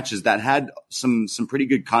 2 matches that had some pretty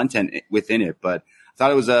good content within it, but I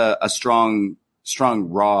thought it was a strong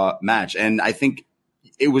Raw match. And I think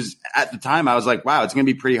it was, at the time, I was like, wow, it's going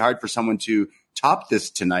to be pretty hard for someone to top this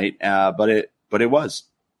tonight. But it was.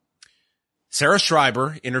 Sarah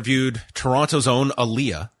Schreiber interviewed Toronto's own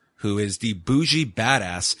Aaliyah, who is the bougie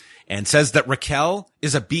badass, and says that Raquel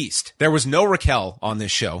is a beast. There was no Raquel on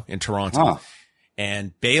this show in Toronto. Huh.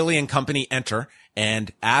 And Bailey and company enter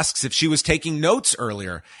and asks if she was taking notes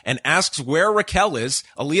earlier and asks where Raquel is.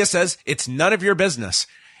 Aaliyah says, it's none of your business.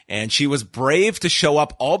 And she was brave to show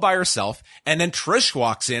up all by herself. And then Trish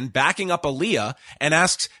walks in, backing up Aaliyah, and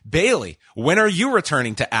asks, Bailey, when are you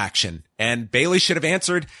returning to action? And Bailey should have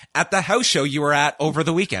answered, at the house show you were at over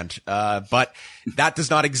the weekend. But that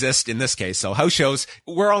does not exist in this case. So house shows,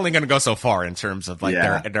 we're only going to go so far in terms of like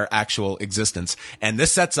their actual existence. And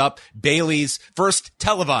this sets up Bailey's first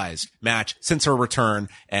televised match since her return,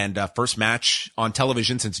 and first match on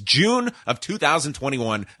television since June of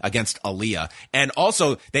 2021 against Aaliyah. And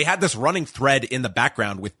also they had this running thread in the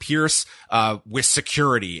background with Pierce, with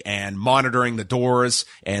security and monitoring the doors.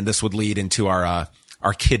 And this would lead into our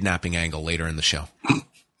kidnapping angle later in the show.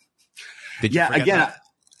 Did you forget that?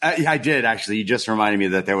 I did actually. You just reminded me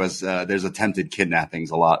that there's attempted kidnappings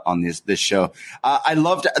a lot on this show. I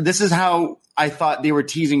loved, this is how I thought they were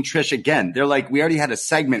teasing Trish again. They're like, we already had a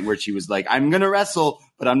segment where she was like, I'm going to wrestle,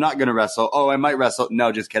 but I'm not going to wrestle. Oh, I might wrestle.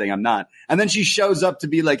 No, just kidding. I'm not. And then she shows up to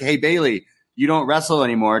be like, hey, Bailey, you don't wrestle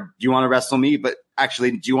anymore. Do you want to wrestle me? But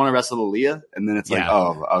actually, do you want to wrestle Aaliyah? And then it's like,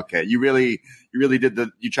 oh, okay. You really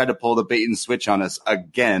you tried to pull the bait and switch on us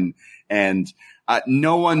again. And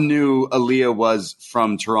no one knew Aaliyah was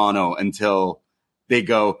from Toronto until they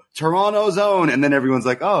go, Toronto's own. And then everyone's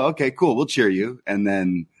like, oh, okay, cool. We'll cheer you. And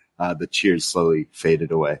then the cheers slowly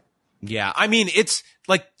faded away. Yeah. I mean, it's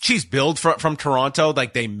like she's billed from Toronto.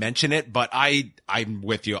 Like they mention it, but I'm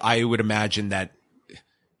with you. I would imagine that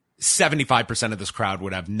 75% of this crowd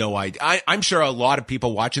would have no idea. I'm sure a lot of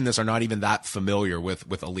people watching this are not even that familiar with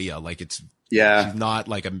Aaliyah. Like she's not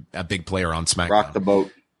like a big player on SmackDown. Rock the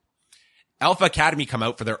boat. Alpha Academy come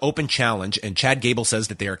out for their open challenge, and Chad Gable says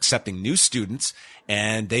that they are accepting new students,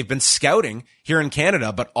 and they've been scouting here in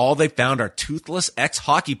Canada, but all they found are toothless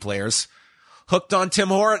ex-hockey players hooked on Tim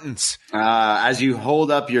Hortons. As you hold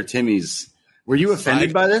up your Timmies, were you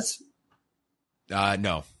offended by this?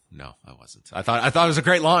 No, I wasn't. I thought it was a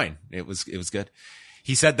great line. It was good.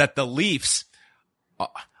 He said that the Leafs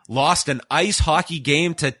lost an ice hockey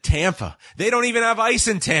game to Tampa. They don't even have ice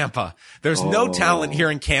in Tampa. There's no talent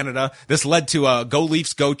here in Canada. This led to a Go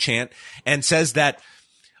Leafs Go chant, and says that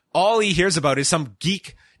all he hears about is some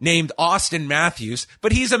geek named Austin Matthews,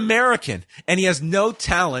 but he's American and he has no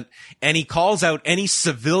talent, and he calls out any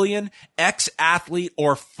civilian, ex-athlete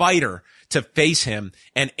or fighter to face him,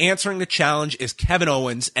 and answering the challenge is Kevin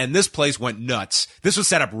Owens, and this place went nuts. This was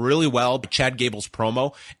set up really well, but Chad Gable's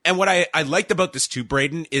promo. And what I liked about this too,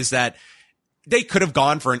 Braden, is that they could have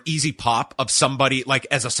gone for an easy pop of somebody like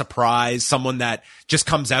as a surprise, someone that just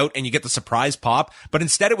comes out and you get the surprise pop. But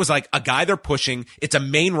instead it was like a guy they're pushing. It's a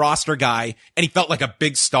main roster guy, and he felt like a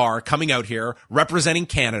big star coming out here representing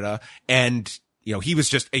Canada. And you know, he was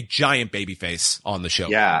just a giant babyface on the show.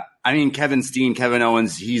 Yeah. I mean, Kevin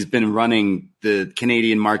Owens, he's been running the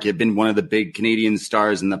Canadian market, been one of the big Canadian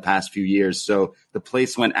stars in the past few years. So the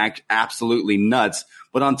place went absolutely nuts.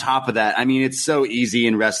 But on top of that, I mean, it's so easy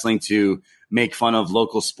in wrestling to make fun of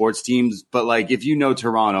local sports teams. But like, if you know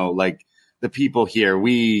Toronto, like the people here,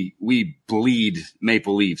 we bleed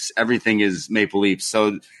Maple Leafs. Everything is Maple Leafs.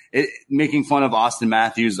 So making fun of Austin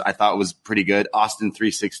Matthews, I thought was pretty good. Austin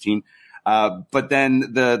 316. But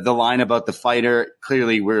then the line about the fighter,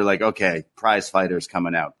 clearly we're like, okay, prize fighter's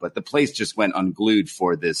coming out, but the place just went unglued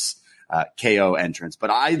for this, KO entrance.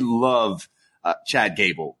 But I love, Chad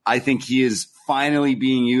Gable. I think he is finally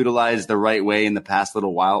being utilized the right way in the past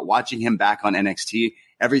little while. Watching him back on NXT,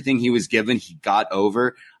 everything he was given, he got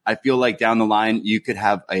over. I feel like down the line, you could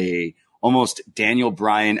have a almost Daniel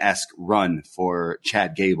Bryan-esque run for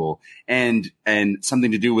Chad Gable, and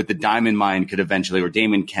something to do with the Diamond Mine could eventually, or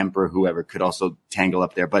Damon Kemper, whoever could also tangle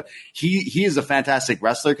up there. But he is a fantastic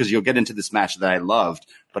wrestler, because you'll get into this match that I loved,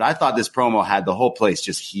 but I thought this promo had the whole place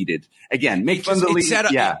just heated. Again, make fun of the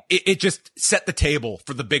lead. It just set the table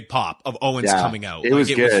for the big pop of Owens coming out. It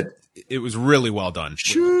was good. It was really well done.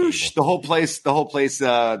 Choosh! The whole place,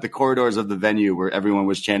 the corridors of the venue where everyone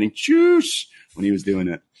was chanting choosh when he was doing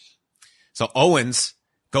it. So Owens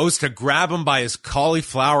goes to grab him by his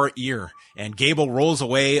cauliflower ear, and Gable rolls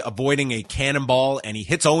away, avoiding a cannonball, and he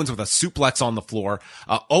hits Owens with a suplex on the floor.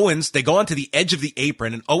 Owens, they go onto the edge of the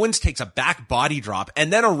apron, and Owens takes a back body drop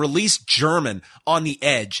and then a release German on the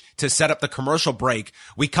edge to set up the commercial break.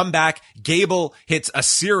 We come back. Gable hits a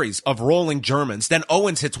series of rolling Germans. Then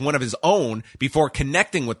Owens hits one of his own before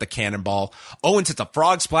connecting with the cannonball.Owens hits a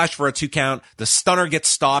frog splash for a 2 count. The stunner gets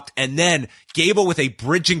stopped, and then Gable with a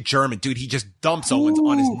bridging German. Dude, he just dumps Owens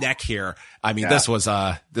on his neck here. I mean, this was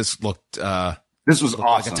looked awesome.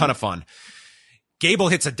 Like a ton of fun. Gable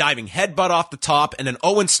hits a diving headbutt off the top, and then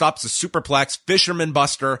Owens stops the superplex, fisherman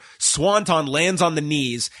buster, swanton lands on the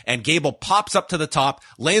knees, and Gable pops up to the top,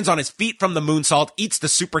 lands on his feet from the moonsault, eats the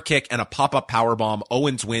super kick and a pop-up powerbomb.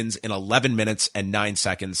 Owens wins in 11 minutes and 9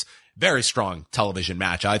 seconds. Very strong television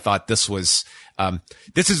match. I thought this was,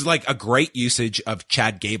 this is like a great usage of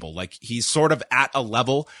Chad Gable. Like he's sort of at a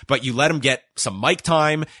level, but you let him get some mic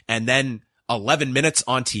time, and then 11 minutes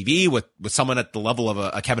on TV with someone at the level of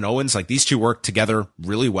a Kevin Owens. Like these two work together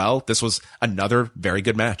really well. This was another very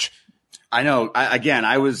good match. I know. I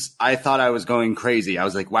thought I was going crazy. I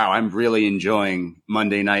was like, wow, I'm really enjoying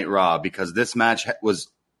Monday Night Raw, because this match was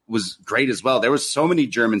great as well. There was so many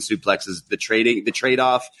German suplexes, the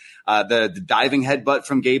trade-off, the diving headbutt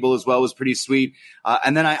from Gable as well was pretty sweet.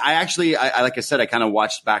 And then I actually, like I said, I kind of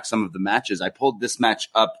watched back some of the matches. I pulled this match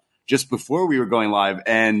up just before we were going live,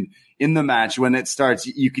 and in the match, when it starts,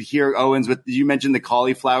 you could hear Owens you mentioned the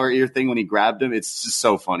cauliflower ear thing when he grabbed him. It's just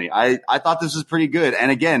so funny. I thought this was pretty good. And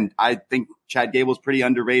again, I think Chad Gable's pretty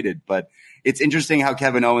underrated, but it's interesting how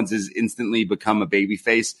Kevin Owens has instantly become a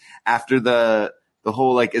babyface after the the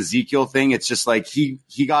whole like Ezekiel thing. It's just like he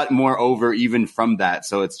got more over even from that.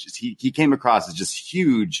 So it's just he came across as just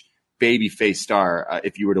huge baby face star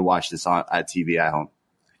if you were to watch this at TV at home.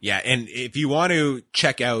 Yeah, and if you want to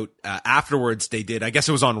check out afterwards, they did, I guess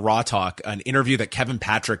it was on Raw Talk, an interview that Kevin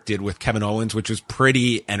Patrick did with Kevin Owens, which was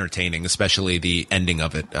pretty entertaining, especially the ending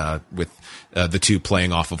of it with the two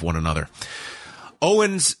playing off of one another.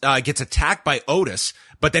 Owens gets attacked by Otis,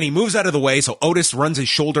 but then he moves out of the way, so Otis runs his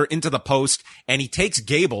shoulder into the post, and he takes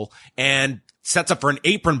Gable and sets up for an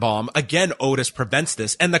apron bomb. Again, Otis prevents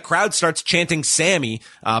this, and the crowd starts chanting Sammy,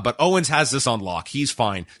 but Owens has this on lock. He's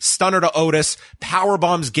fine. Stunner to Otis, power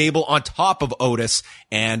bombs Gable on top of Otis,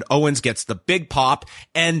 and Owens gets the big pop,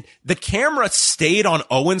 and the camera stayed on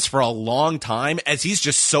Owens for a long time as he's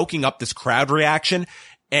just soaking up this crowd reaction,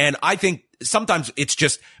 and I think sometimes it's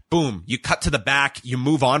just boom, you cut to the back, you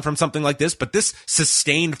move on from something like this, but this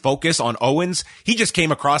sustained focus on Owens, he just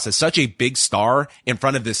came across as such a big star in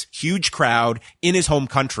front of this huge crowd in his home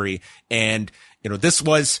country. And, you know, this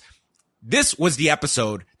was the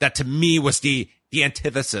episode that to me was the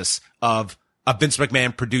antithesis of a Vince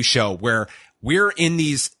McMahon produced show where we're in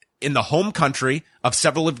the home country of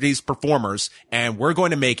several of these performers, and we're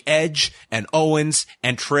going to make Edge and Owens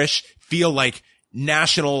and Trish feel like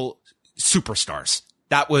national superstars.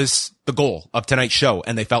 That was the goal of tonight's show,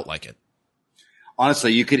 and they felt like it.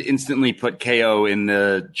 Honestly, you could instantly put KO in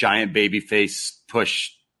the giant babyface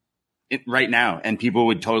push right now, and people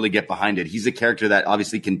would totally get behind it. He's a character that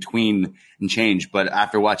obviously can tween and change, but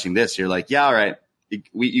after watching this, you're like, yeah, all right,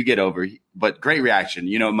 you get over. But great reaction.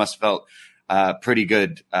 You know, it must have felt pretty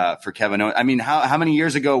good for Kevin Owens. I mean, how many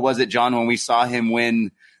years ago was it, John, when we saw him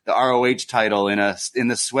win the ROH title in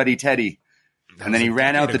the Sweaty Teddy, and then he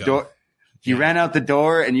ran out the door. He ran out the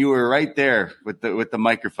door, and you were right there with the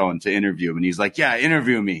microphone to interview him. And he's like, "Yeah,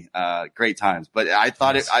 interview me." Great times. But I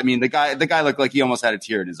thought the guy looked like he almost had a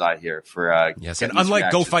tear in his eye here for yes. And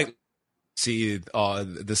unlike Go Fight, see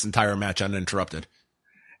this entire match uninterrupted.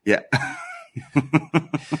 Yeah.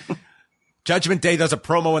 Judgment Day does a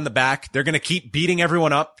promo in the back. They're going to keep beating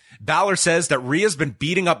everyone up. Balor says that Rhea's been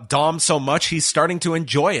beating up Dom so much he's starting to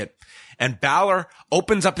enjoy it. And Balor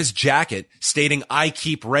opens up his jacket stating, "I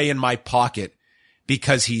keep Rey in my pocket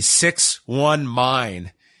because he's 6'1"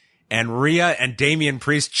 mine." And Rhea and Damian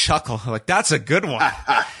Priest chuckle like, that's a good one.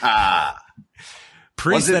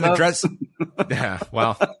 Priest then addresses,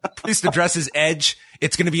 Priest addresses Edge.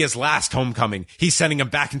 It's going to be his last homecoming. He's sending him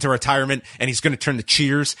back into retirement, and he's going to turn the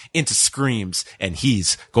cheers into screams, and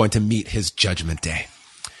he's going to meet his Judgment Day.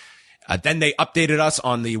 Then they updated us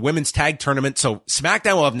on the women's tag tournament. So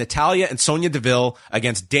SmackDown will have Natalya and Sonya Deville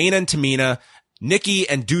against Dana and Tamina, Nikki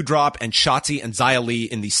and Doudrop and Shotzi and Xia Li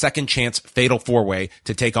in the second chance fatal four-way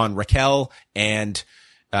to take on Raquel and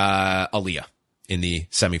Aaliyah in the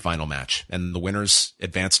semifinal match. And the winners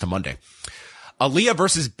advance to Monday. Aaliyah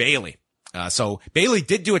versus Bayley. So Bayley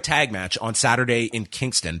did do a tag match on Saturday in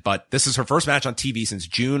Kingston, but this is her first match on TV since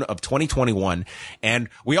June of 2021. And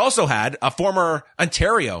we also had a former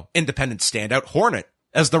Ontario independent standout, Hornet,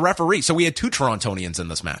 as the referee. So we had two Torontonians in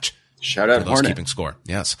this match. Shout out Hornet. Keeping score.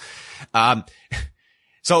 Yes.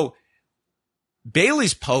 So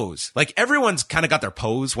Bayley's pose, like everyone's kind of got their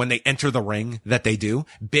pose when they enter the ring that they do.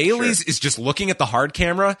 Bayley's is just looking at the hard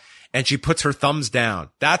camera and she puts her thumbs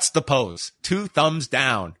down. That's the pose. 2 thumbs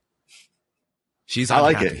down. She's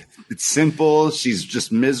unhappy. I like it. It's simple. She's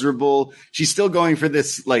just miserable. She's still going for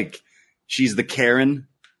this, like, she's the Karen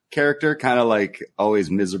character, kind of like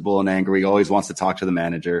always miserable and angry, always wants to talk to the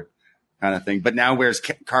manager kind of thing. But now wears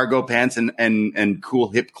cargo pants and cool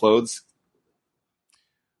hip clothes.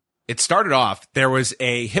 It started off, there was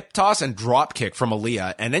a hip toss and drop kick from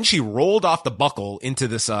Aaliyah, and then she rolled off the buckle into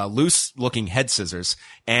this loose-looking head scissors.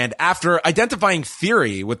 And after identifying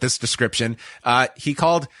Theory with this description, he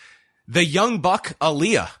called the Young Buck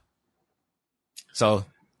Aaliyah. So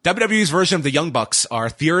WWE's version of the Young Bucks are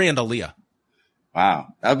Theory and Aaliyah. Wow.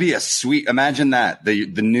 That would be a sweet, imagine that. The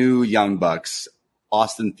new Young Bucks,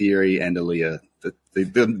 Austin Theory and Aaliyah,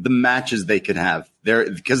 the matches they could have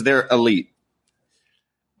because they're elite.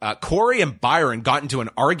 Corey and Byron got into an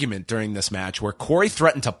argument during this match where Corey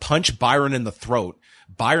threatened to punch Byron in the throat.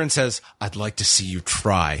 Byron says, "I'd like to see you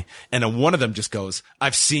try." And then one of them just goes,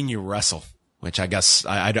 "I've seen you wrestle." Which I guess,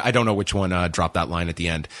 I don't know which one dropped that line at the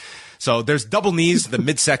end. So there's double knees to the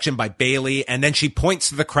midsection by Bayley, and then she points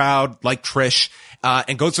to the crowd like Trish,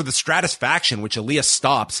 and goes for the Stratusfaction, which Aaliyah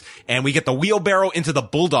stops, and we get the wheelbarrow into the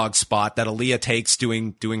bulldog spot that Aaliyah takes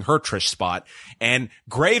doing her Trish spot. And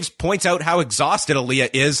Graves points out how exhausted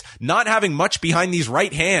Aaliyah is, not having much behind these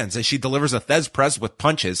right hands as she delivers a Thez press with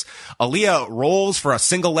punches. Aaliyah rolls for a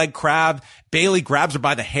single leg crab. Bayley grabs her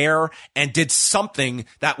by the hair and did something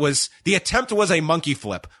that was, the attempt was a monkey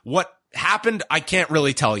flip. What happened, I can't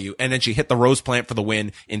really tell you. And then she hit the Rose Plant for the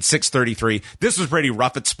win in 6:33. This was pretty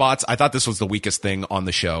rough at spots. I thought this was the weakest thing on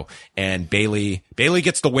the show. And Bayley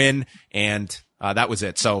gets the win, and that was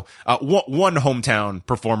it. So one hometown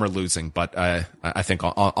performer losing, but I think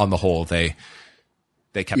on the whole they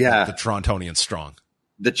kept the Torontonians strong.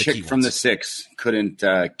 The chick from the 6 couldn't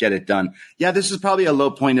get it done. Yeah, this is probably a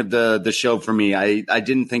low point of the show for me. I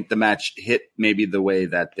didn't think the match hit maybe the way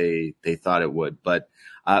that they thought it would, but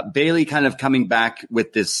Bayley kind of coming back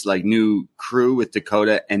with this like new crew with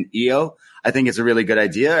Dakota and Io, I think it's a really good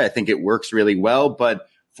idea. I think it works really well, but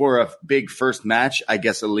for a big first match, I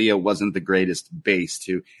guess Aaliyah wasn't the greatest base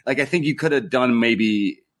to, like, I think you could have done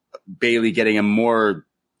maybe Bayley getting a more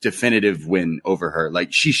definitive win over her.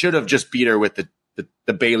 Like, she should have just beat her with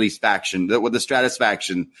the Bayley's faction, with the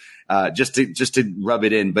Stratusfaction, just to rub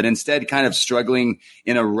it in, but instead kind of struggling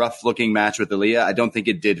in a rough looking match with Aaliyah. I don't think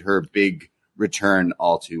it did her big return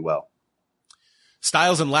all too well.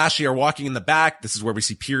 Styles and Lashley are walking in the back. This is where we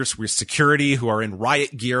see Pierce with security, who are in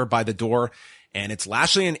riot gear by the door. And it's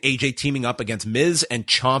Lashley and AJ teaming up against Miz and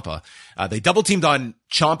Ciampa. They double teamed on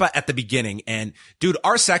Ciampa at the beginning. And dude,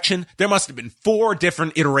 our section, there must have been 4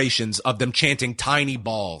 different iterations of them chanting tiny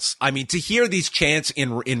balls. I mean, to hear these chants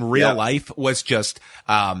in real life was just,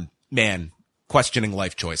 questioning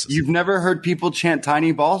life choices. You've never heard people chant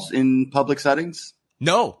tiny balls in public settings?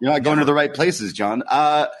 No. You're not going to the right places, John.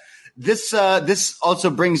 This also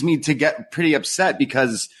brings me to get pretty upset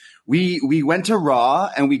because we went to Raw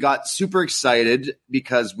and we got super excited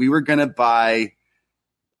because we were going to buy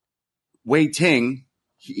Wei Ting,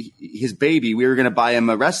 his baby. We were going to buy him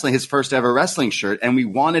his first ever wrestling shirt. And we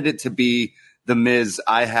wanted it to be the Miz,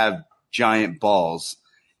 I have giant balls,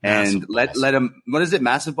 and let him, what is it?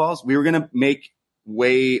 Massive balls. We were going to make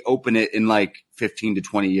Wei open it in like 15 to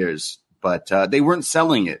 20 years. But they weren't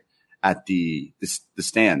selling it at the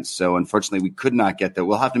stands. So unfortunately, we could not get that.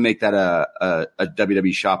 We'll have to make that a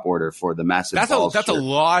WWE shop order for the massive balls. That's a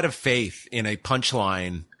lot of faith in a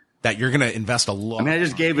punchline that you're going to invest a lot. I mean, I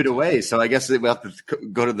just gave it away. So I guess we'll have to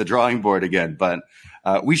go to the drawing board again. But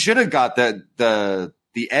we should have got the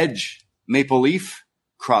Edge Maple Leaf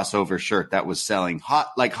crossover shirt that was selling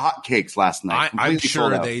like hotcakes last night. I'm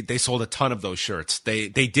sure they sold a ton of those shirts. They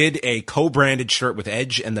did a co-branded shirt with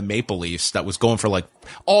Edge and the Maple Leafs that was going for like,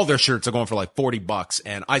 all their shirts are going for like $40.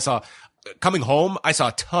 And I saw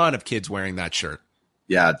a ton of kids wearing that shirt.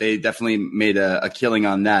 Yeah, they definitely made a killing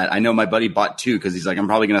on that. I know my buddy bought 2 because he's like, I'm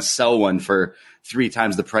probably going to sell one for 3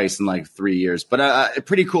 times the price in like 3 years. But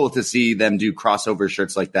pretty cool to see them do crossover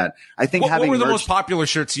shirts like that. I think what were the most popular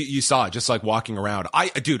shirts you saw just like walking around?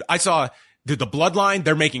 I saw the Bloodline.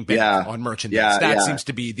 They're making big on merchandise. Yeah, that seems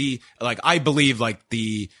to be I believe like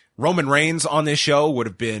the Roman Reigns on this show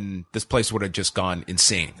this place would have just gone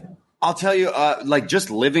insane. I'll tell you, like just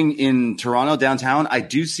living in Toronto downtown, I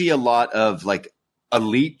do see a lot of like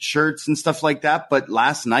elite shirts and stuff like that. But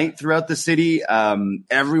last night throughout the city,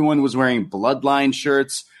 everyone was wearing Bloodline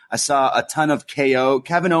shirts. I saw a ton of KO.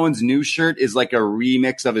 Kevin Owens' new shirt is like a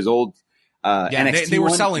remix of his old NXT they were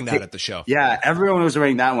selling that at the show. Yeah, everyone was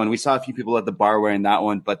wearing that one. We saw a few people at the bar wearing that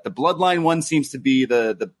one, but the Bloodline one seems to be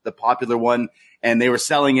the popular one, and they were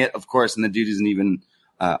selling it, of course, and the dude isn't even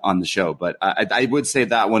on the show. But I would say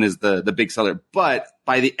that one is the big seller. But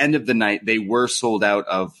by the end of the night, they were sold out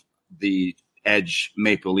of the Edge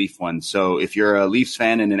Maple Leaf one. So if you're a Leafs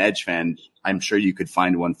fan and an Edge fan, I'm sure you could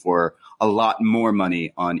find one for a lot more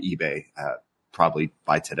money on eBay, probably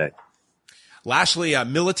by today. Lashley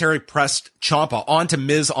military pressed Ciampa onto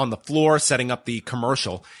Miz on the floor, setting up the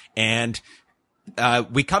commercial. And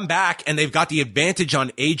we come back and they've got the advantage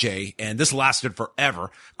on AJ, and this lasted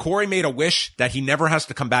forever. Corey made a wish that he never has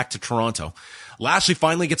to come back to Toronto. Lashley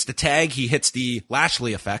finally gets the tag. He hits the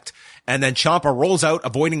Lashley effect, and then Ciampa rolls out,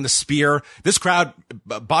 avoiding the spear. This crowd,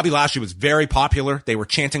 Bobby Lashley was very popular. They were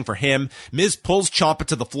chanting for him. Miz pulls Ciampa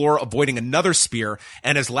to the floor, avoiding another spear.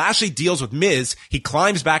 And as Lashley deals with Miz, he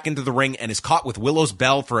climbs back into the ring and is caught with Willow's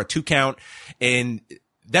bell for a 2 count. And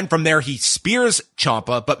then from there, he spears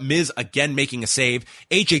Ciampa, but Miz again making a save.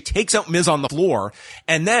 AJ takes out Miz on the floor,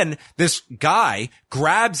 and then this guy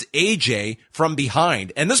grabs AJ from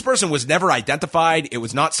behind. And this person was never identified. It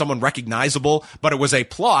was not someone recognizable, but it was a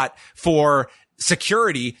plot for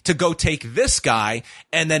security to go take this guy.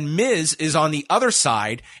 And then Miz is on the other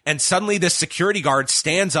side. And suddenly this security guard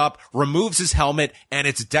stands up, removes his helmet, and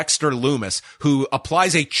it's Dexter Lumis, who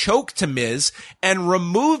applies a choke to Miz and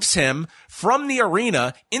removes him from the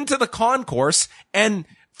arena into the concourse. And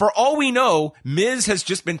for all we know, Miz has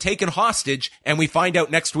just been taken hostage, and we find out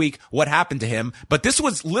next week what happened to him. But this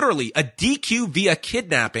was literally a DQ via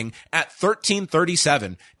kidnapping at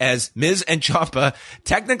 13:37, as Miz and Ciampa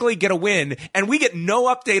technically get a win, and we get no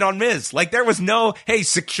update on Miz. Like, there was no, hey,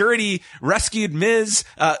 security rescued Miz.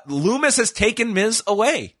 Lumis has taken Miz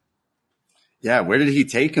away. Yeah, where did he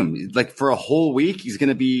take him? Like, for a whole week, he's going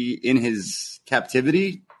to be in his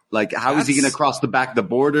captivity? Like, how is he going to cross the back of the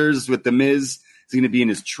borders with the Miz? Is he going to be in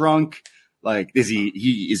his trunk? Like, is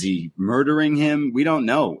he murdering him? We don't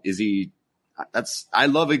know. I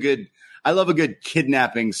love a good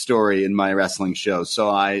kidnapping story in my wrestling show. So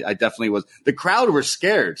I definitely was. The crowd were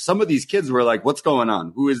scared. Some of these kids were like, what's going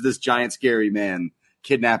on? Who is this giant scary man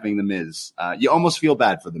kidnapping the Miz? You almost feel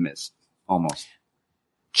bad for the Miz. Almost.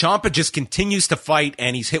 Ciampa just continues to fight,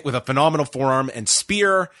 and he's hit with a phenomenal forearm and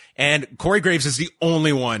spear, and Corey Graves is the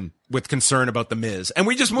only one with concern about the Miz. And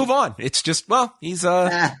we just move on. It's just, well, he's,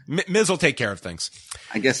 Miz will take care of things.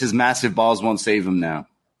 I guess his massive balls won't save him now.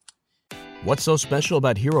 What's so special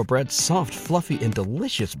about Hero Bread's soft, fluffy, and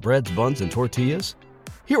delicious breads, buns, and tortillas?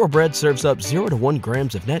 Hero Bread serves up 0 to 1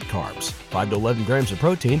 grams of net carbs, 5 to 11 grams of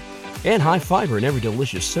protein, and high fiber in every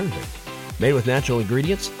delicious serving. Made with natural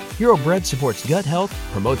ingredients, Hero Bread supports gut health,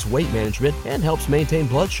 promotes weight management, and helps maintain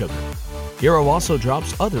blood sugar. Hero also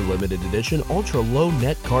drops other limited edition ultra-low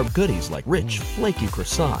net carb goodies like rich, flaky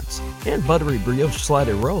croissants and buttery brioche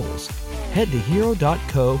slider rolls. Head to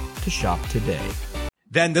hero.co to shop today.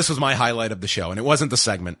 Then this was my highlight of the show, and it wasn't the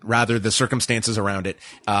segment, rather the circumstances around it.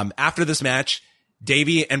 After this match,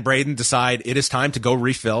 Davey and Braden decide it is time to go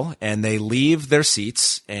refill, and they leave their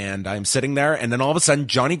seats, and I'm sitting there, and then all of a sudden,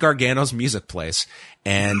 Johnny Gargano's music plays.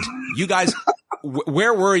 And you guys,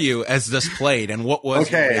 where were you as this played, and what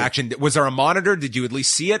was your reaction? Was there a monitor? Did you at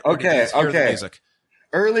least see it? Or did you just hear the music?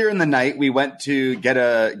 Earlier in the night, we went to get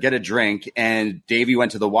a drink, and Davey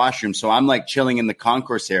went to the washroom, so I'm like chilling in the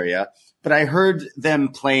concourse area, but I heard them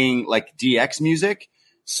playing like DX music.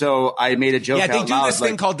 So I made a joke. Yeah, they do this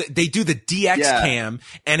thing called, they do the DX cam,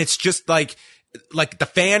 and it's just like the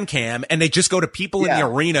fan cam, and they just go to people in the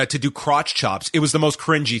arena to do crotch chops. It was the most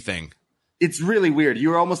cringy thing. It's really weird.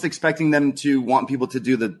 You were almost expecting them to want people to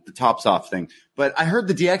do the tops off thing. But I heard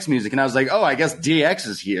the DX music, and I was like, oh, I guess DX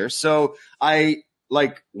is here. So I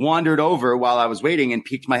like wandered over while I was waiting and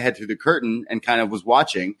peeked my head through the curtain and kind of was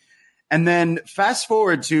watching. And then fast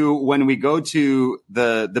forward to when we go to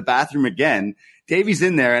the bathroom again, Davey's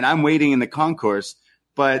in there and I'm waiting in the concourse,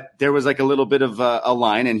 but there was like a little bit of a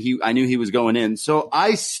line, and I knew he was going in. So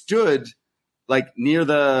I stood like near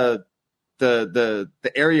the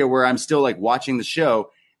area where I'm still like watching the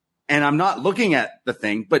show, and I'm not looking at the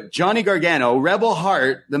thing, but Johnny Gargano, Rebel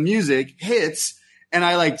Heart, the music hits, and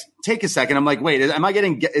I like take a second. I'm like, wait,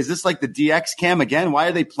 is this like the DX cam again? Why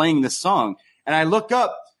are they playing this song? And I look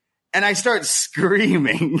up, and I start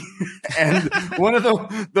screaming, and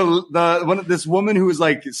this woman who was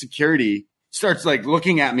like security starts like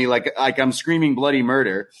looking at me like I'm screaming bloody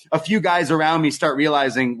murder. A few guys around me start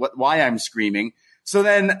realizing why I'm screaming. So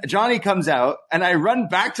then Johnny comes out, and I run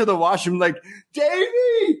back to the washroom like,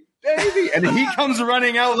 Davey, and he comes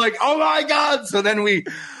running out like, oh my God. So then we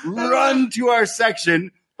run to our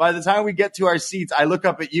section. By the time we get to our seats, I look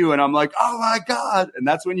up at you and I'm like, oh my God. And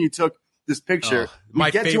that's when you took this picture.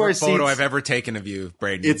 My favorite photo I've ever taken of you,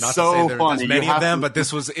 Brady. It's Not so to say there's funny. many of them, but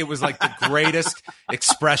it was like the greatest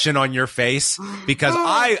expression on your face, because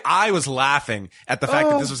I was laughing at the fact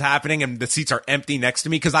that this was happening and the seats are empty next to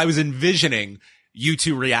me, because I was envisioning you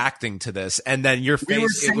two reacting to this, and then your face. We were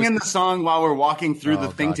singing the song while we're walking through the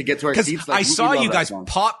thing to get to our seats. Like, I saw you guys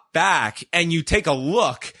pop back, and you take a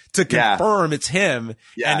look to confirm it's him,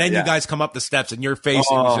 and then you guys come up the steps, and your face,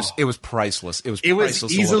 it was priceless. It was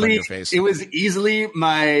priceless to look on your face. It was easily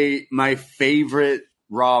my favorite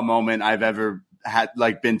Raw moment I've ever had,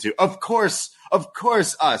 like, been to. Of course,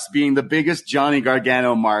 us being the biggest Johnny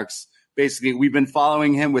Gargano marks. Basically, we've been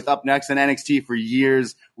following him with Up Next and NXT for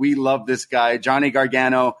years. We love this guy, Johnny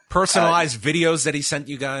Gargano. Personalized videos that he sent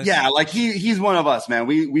you guys. Yeah, like he's one of us, man.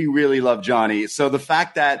 We really love Johnny. So the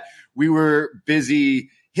fact that we were busy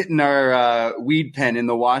hitting our weed pen in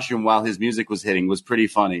the washroom while his music was hitting was pretty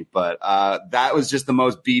funny. But that was just the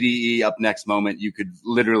most BDE Up Next moment you could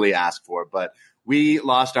literally ask for. But we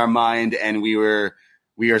lost our mind, and we were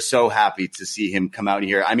we are so happy to see him come out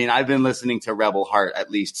here. I mean, I've been listening to Rebel Heart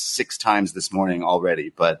at least 6 times this morning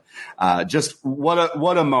already, but just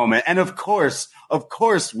what a moment. And of course,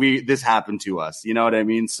 this happened to us. You know what I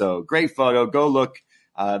mean? So great photo. Go look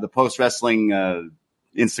the Post Wrestling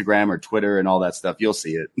Instagram or Twitter and all that stuff. You'll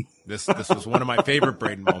see it. This was one of my favorite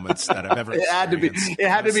Braden moments that I've ever experienced. It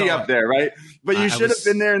had to be up there, right? But you should have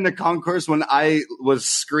been there in the concourse when I was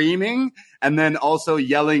screaming and then also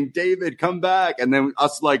yelling, David, come back. And then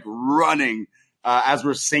us like running as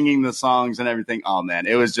we're singing the songs and everything. Oh man,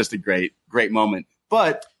 it was just a great moment.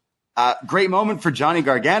 But great moment for Johnny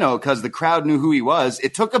Gargano because the crowd knew who he was.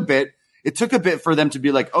 It took a bit for them to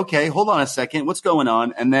be like, okay, hold on a second. What's going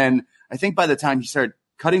on? And then I think by the time he started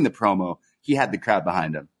cutting the promo, he had the crowd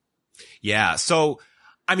behind him. Yeah. So,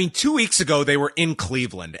 I mean, 2 weeks ago, they were in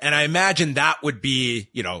Cleveland, and I imagine that would be,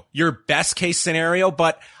 your best case scenario.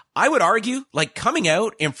 But I would argue, like, coming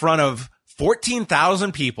out in front of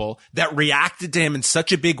 14,000 people that reacted to him in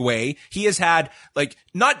such a big way. He has had like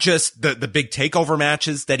not just the big takeover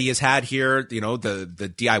matches that he has had here,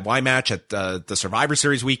 the DIY match at the Survivor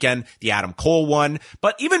Series weekend, the Adam Cole one,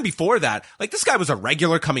 but even before that, like this guy was a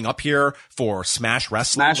regular coming up here for Smash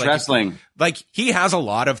Wrestling. Like he has a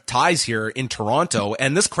lot of ties here in Toronto,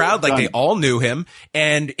 and this crowd, like they all knew him,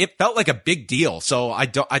 and it felt like a big deal. So I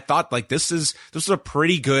thought like this is a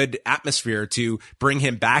pretty good atmosphere to bring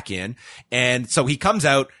him back in. And so he comes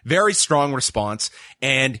out, very strong response,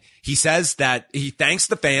 and he says that he thanks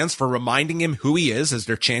the fans for reminding him who he is as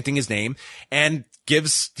they're chanting his name, and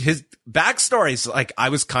gives his backstories. Like, I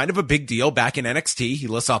was kind of a big deal back in NXT. He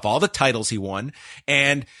lists off all the titles he won,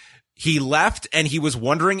 and he left and he was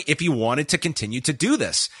wondering if he wanted to continue to do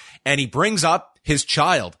this. And he brings up his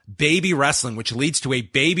child, Baby Wrestling, which leads to a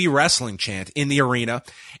Baby Wrestling chant in the arena,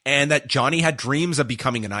 and that Johnny had dreams of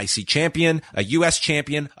becoming an IC champion, a US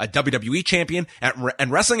champion, a WWE champion,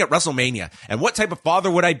 and wrestling at WrestleMania. And what type of father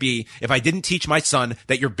would I be if I didn't teach my son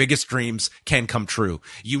that your biggest dreams can come true?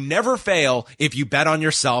 You never fail if you bet on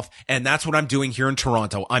yourself, and that's what I'm doing here in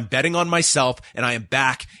Toronto. I'm betting on myself, and I am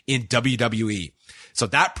back in WWE. So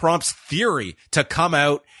that prompts Theory to come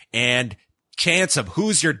out and chants of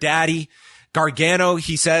who's your daddy. Gargano,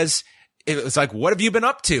 he says, it was like, what have you been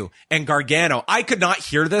up to? And Gargano, I could not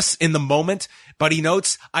hear this in the moment, but he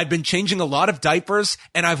notes, I've been changing a lot of diapers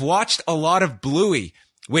and I've watched a lot of Bluey,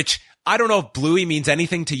 which I don't know if Bluey means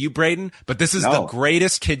anything to you, Braden, but this is the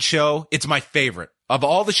greatest kid show. It's my favorite. Of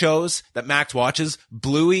all the shows that Max watches,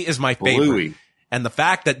 Bluey is my favorite. Bluey. And the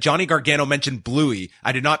fact that Johnny Gargano mentioned Bluey,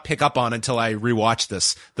 I did not pick up on until I rewatched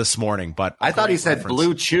this morning. But I thought he said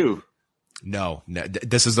Blue Chew. No,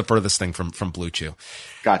 this is the furthest thing from Blue Chew.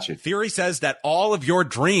 Gotcha. Theory says that all of your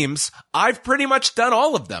dreams, I've pretty much done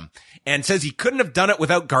all of them, and says he couldn't have done it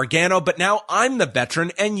without Gargano, but now I'm the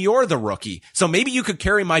veteran and you're the rookie. So maybe you could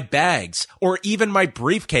carry my bags or even my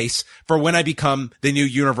briefcase for when I become the new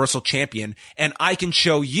Universal Champion, and I can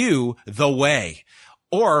show you the way.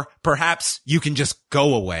 Or perhaps you can just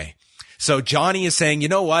go away. So Johnny is saying, you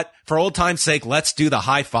know what? For old time's sake, let's do the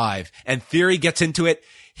high five. And Theory gets into it.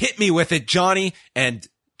 Hit me with it, Johnny. And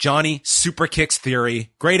Johnny super kicks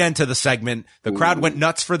Theory. Great end to the segment. The crowd went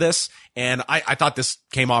nuts for this. And I thought this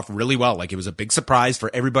came off really well. Like it was a big surprise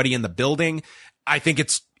for everybody in the building. I think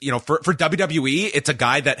it's, for WWE, it's a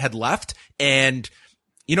guy that had left, and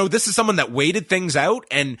this is someone that waited things out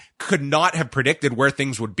and could not have predicted where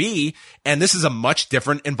things would be. And this is a much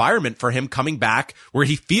different environment for him coming back, where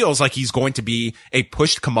he feels like he's going to be a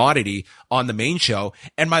pushed commodity on the main show.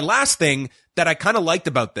 And my last thing that I kind of liked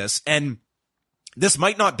about this, and this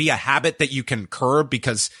might not be a habit that you can curb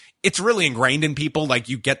because it's really ingrained in people, like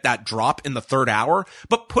you get that drop in the third hour,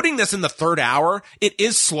 but putting this in the third hour, it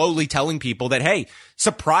is slowly telling people that, hey,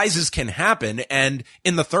 surprises can happen. And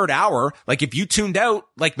in the third hour, like if you tuned out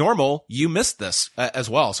like normal, you missed this as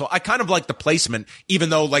well. So I kind of like the placement,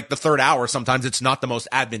 even though like the third hour, sometimes it's not the most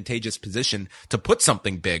advantageous position to put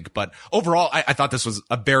something big. But overall, I thought this was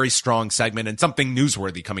a very strong segment and something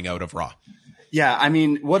newsworthy coming out of Raw. Yeah, I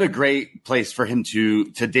mean, what a great place for him to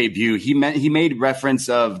debut. He made reference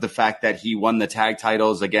of the fact that he won the tag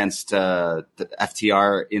titles against the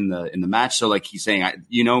FTR in the match. So like he's saying,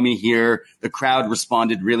 you know me here. The crowd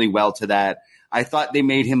responded really well to that. I thought they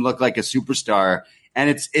made him look like a superstar. And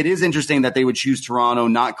it is interesting that they would choose Toronto,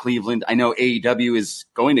 not Cleveland. I know AEW is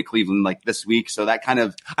going to Cleveland like this week, so that kind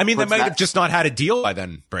of. I mean, they might have just not had a deal by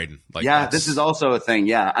then, Braden. Like, yeah, this is also a thing.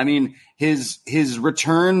 Yeah, I mean, his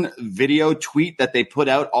return video tweet that they put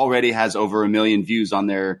out already has over 1 million views on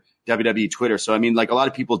their WWE Twitter. So I mean, like a lot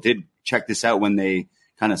of people did check this out when they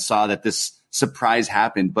kind of saw that this surprise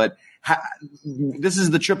happened. But this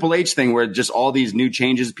is the Triple H thing where just all these new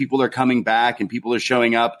changes, people are coming back and people are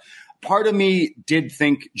showing up. Part of me did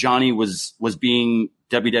think Johnny was being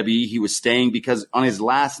WWE. He was staying because on his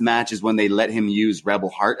last match is when they let him use Rebel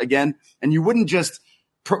Heart again. And you wouldn't just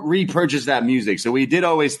repurchase that music. So we did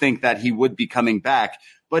always think that he would be coming back.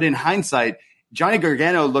 But in hindsight, Johnny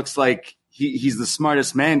Gargano looks like he's the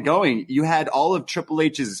smartest man going. You had all of Triple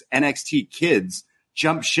H's NXT kids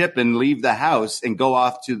jump ship and leave the house and go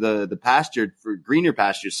off to the pasture for greener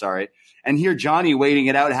pastures. Sorry. And here Johnny waiting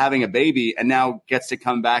it out, having a baby, and now gets to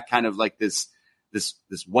come back kind of like this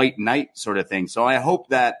white knight sort of thing. So I hope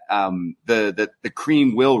that the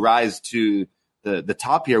cream will rise to the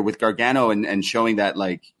top here with Gargano and showing that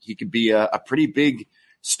like he could be a pretty big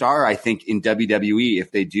star, I think, in WWE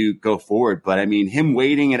if they do go forward. But I mean, him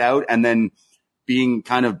waiting it out and then being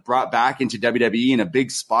kind of brought back into WWE in a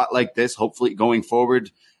big spot like this, hopefully going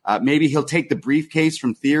forward. Maybe he'll take the briefcase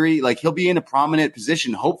from Theory. Like he'll be in a prominent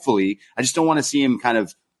position, hopefully. I just don't want to see him kind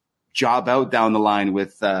of job out down the line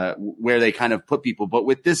with where they kind of put people. But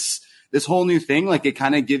with this whole new thing, like it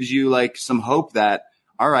kind of gives you like some hope that,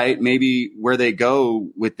 all right, maybe where they go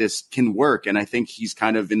with this can work. And I think he's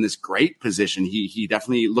kind of in this great position. He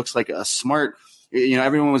definitely looks like a smart,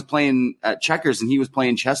 everyone was playing checkers and he was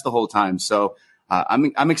playing chess the whole time. So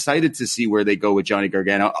I'm excited to see where they go with Johnny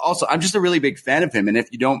Gargano. Also, I'm just a really big fan of him. And if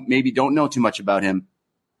you don't know too much about him,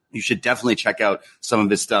 you should definitely check out some of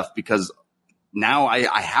his stuff because now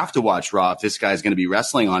I have to watch Raw if this guy's going to be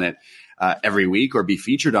wrestling on it every week or be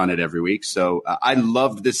featured on it every week. So I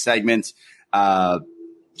loved this segment.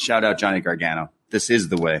 Shout out Johnny Gargano. This is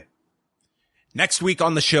the way. Next week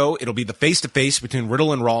on the show, it'll be the face-to-face between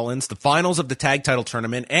Riddle and Rollins, the finals of the tag title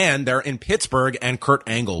tournament, and they're in Pittsburgh, and Kurt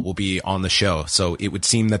Angle will be on the show. So it would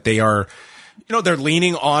seem that they are, they're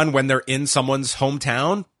leaning on when they're in someone's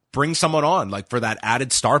hometown, bring someone on, like for that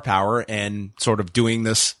added star power and sort of doing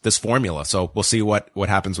this formula. So we'll see what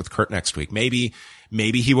happens with Kurt next week. Maybe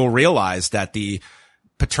he will realize that the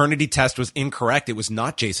paternity test was incorrect. It was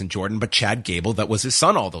not Jason Jordan, but Chad Gable that was his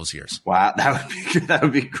son all those years. Wow, that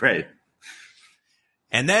would be great.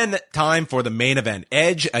 And then time for the main event,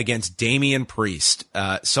 Edge against Damian Priest.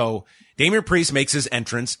 So Damian Priest makes his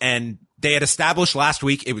entrance, and they had established last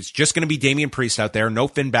week it was just going to be Damian Priest out there, no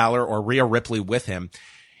Finn Balor or Rhea Ripley with him.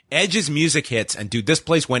 Edge's music hits, and dude, this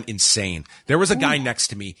place went insane. There was a guy next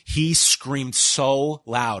to me. He screamed so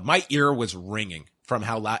loud. My ear was ringing from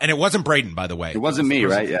how loud. And it wasn't Braden, by the way. It wasn't me,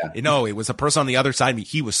 right? Yeah. No, it was a person on the other side of me.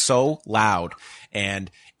 He was so loud.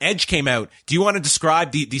 And Edge came out. Do you want to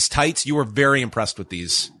describe these tights? You were very impressed with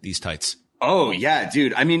these tights. Oh, yeah,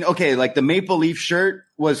 dude. I mean, okay, like the Maple Leaf shirt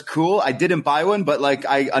was cool. I didn't buy one, but like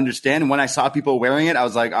I understand. When I saw people wearing it, I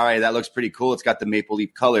was like, all right, that looks pretty cool. It's got the Maple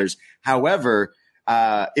Leaf colors. However,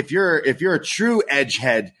 if you're a true Edge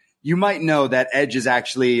head, you might know that Edge is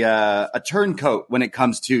actually a turncoat when it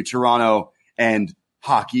comes to Toronto and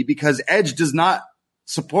hockey, because Edge does not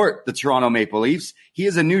support the Toronto Maple Leafs. He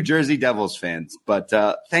is a New Jersey Devils fan, but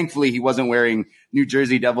thankfully he wasn't wearing New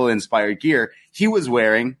Jersey Devil inspired gear. He was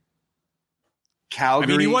wearing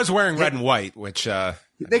Calgary. I mean, he was wearing red and white, which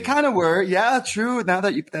they kind of were. Yeah, true. Now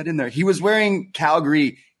that you put that in there, he was wearing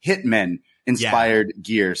Calgary Hitmen inspired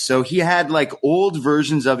gear. So he had like old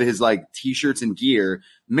versions of his like t-shirts and gear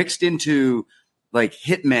mixed into like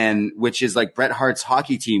Hitman, which is like Bret Hart's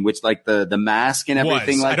hockey team, which like the mask and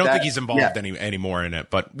everything like that. I don't think he's involved anymore in it,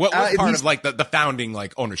 but what was part of like the founding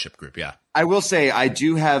like ownership group? Yeah. I will say I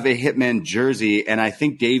do have a Hitman jersey, and I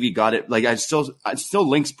think Davey got it. Like I still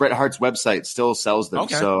links Bret Hart's website, still sells them.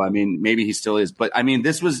 Okay. So I mean, maybe he still is, but I mean,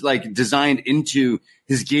 this was like designed into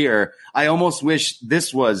his gear. I almost wish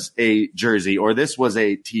this was a jersey or this was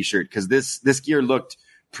a t-shirt, because this gear looked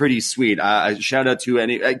pretty sweet. Shout out to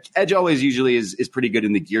Edge always usually is pretty good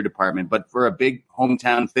in the gear department, but for a big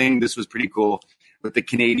hometown thing, this was pretty cool with the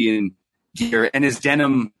Canadian gear and his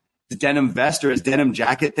denim vest or his denim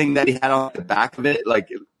jacket thing that he had on the back of it. Like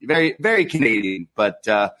very, very Canadian, but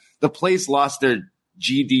the place lost their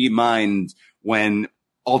GD mind when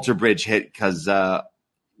Alter Bridge hit, because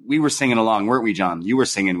we were singing along, weren't we, John? You were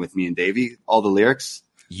singing with me and Davey, all the lyrics.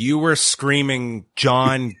 You were screaming,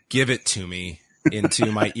 "John, give it to me," into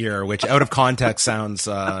my ear, which out of context sounds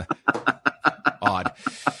odd.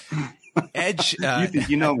 Edge,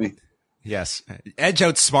 you know me. Yes. Edge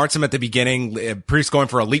outsmarts him at the beginning. Priest going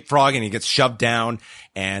for a leapfrog and he gets shoved down,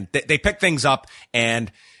 and they pick things up,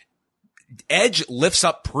 and Edge lifts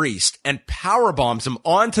up Priest and power bombs him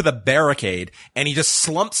onto the barricade, and he just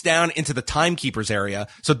slumps down into the timekeeper's area.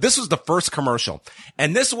 So this was the first commercial,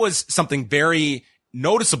 and this was something very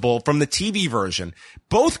noticeable from the TV version.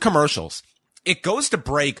 Both commercials, it goes to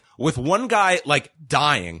break with one guy like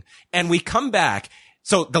dying, and we come back.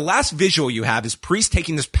 So the last visual you have is Priest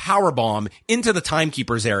taking this power bomb into the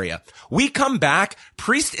timekeeper's area. We come back,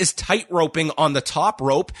 Priest is tight roping on the top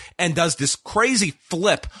rope and does this crazy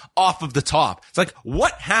flip off of the top. It's like,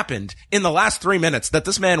 what happened in the last 3 minutes that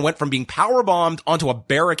this man went from being power bombed onto a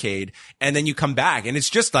barricade, and then you come back, and it's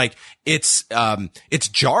just like, it's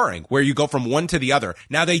jarring where you go from one to the other.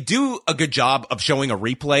 Now they do a good job of showing a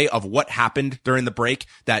replay of what happened during the break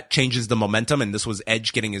that changes the momentum, and this was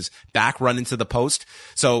Edge getting his back run into the post.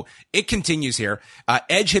 So it continues here.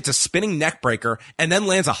 Edge hits a spinning neck breaker and then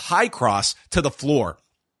lands a high cross to the floor.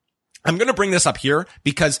 I'm going to bring this up here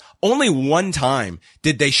because only one time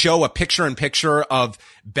did they show a picture-in-picture of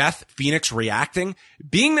Beth Phoenix reacting.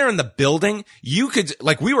 Being there in the building, you could,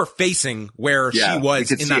 like, we were facing where she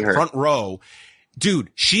was in that front row.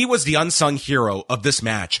 Dude, she was the unsung hero of this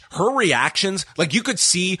match. Her reactions, like, you could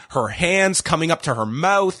see her hands coming up to her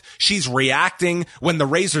mouth. She's reacting when the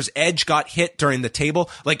Razor's Edge got hit during the table.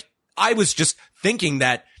 Like, I was just thinking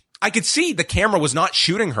that I could see the camera was not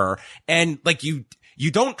shooting her, and like,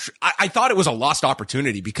 I thought it was a lost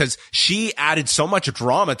opportunity because she added so much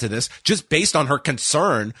drama to this just based on her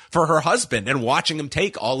concern for her husband and watching him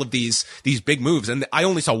take all of these big moves. And I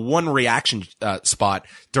only saw one reaction spot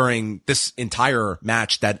during this entire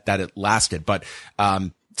match that it lasted. But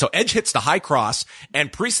so Edge hits the high cross,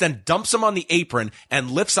 and Priest then dumps him on the apron and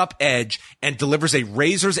lifts up Edge and delivers a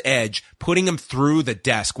Razor's Edge, putting him through the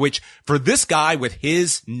desk, which for this guy with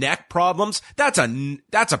his neck problems, that's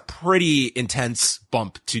a pretty intense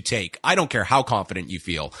bump to take. I don't care how confident you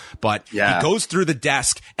feel, but he goes through the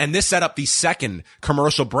desk, and this set up the second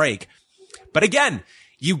commercial break. But again,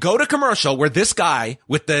 you go to commercial where this guy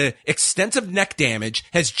with the extensive neck damage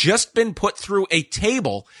has just been put through a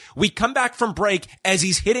table. We come back from break as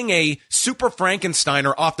he's hitting a super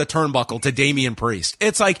Frankensteiner off the turnbuckle to Damian Priest.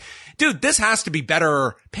 It's like, dude, this has to be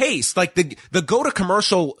better paced. Like the go to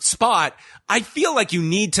commercial spot, I feel like you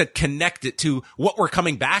need to connect it to what we're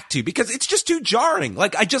coming back to because it's just too jarring.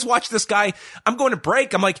 Like, I just watched this guy. I'm going to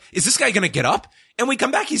break. I'm like, is this guy going to get up? And we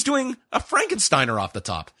come back, he's doing a Frankensteiner off the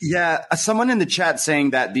top. Yeah, someone in the chat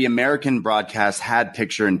saying that the American broadcast had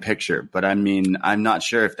picture-in-picture, but I mean, I'm not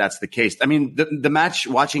sure if that's the case. I mean, the match,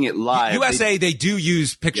 watching it live. USA, they do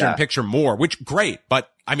use picture-in-picture more, which great.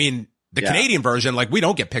 But, I mean, the Canadian version, like, we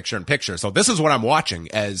don't get picture-in-picture. So this is what I'm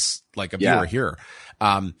watching as, like, a viewer here.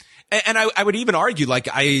 And I would even argue, like,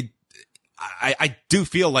 I do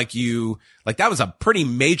feel like that was a pretty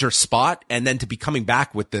major spot. And then to be coming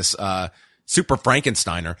back with this, super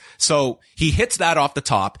Frankensteiner. So he hits that off the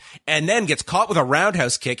top and then gets caught with a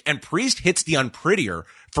roundhouse kick, and Priest hits the unprettier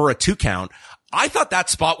for a 2 count. I thought that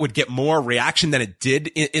spot would get more reaction than it did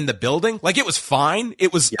in the building. Like, it was fine.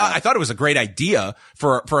 It was, I thought it was a great idea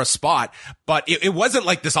for a spot, but it wasn't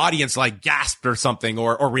like this audience like gasped or something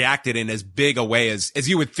or reacted in as big a way as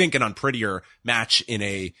you would think an unprettier match in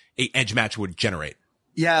a Edge match would generate.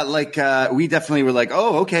 Yeah, like, we definitely were like,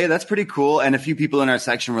 oh, okay, that's pretty cool. And a few people in our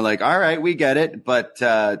section were like, all right, we get it. But,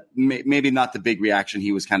 maybe not the big reaction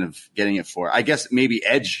he was kind of getting it for. I guess maybe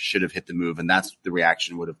Edge should have hit the move, and that's the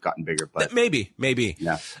reaction would have gotten bigger. But maybe.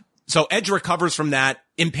 Yeah. So Edge recovers from that,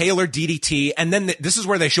 Impaler DDT, and then this is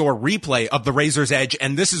where they show a replay of the Razor's Edge,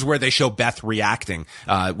 and this is where they show Beth reacting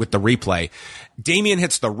with the replay. Damian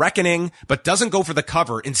hits the Reckoning, but doesn't go for the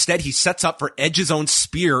cover. Instead, he sets up for Edge's own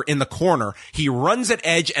spear in the corner. He runs at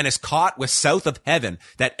Edge and is caught with South of Heaven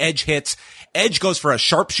that Edge hits. Edge goes for a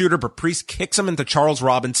sharpshooter, but Priest kicks him into Charles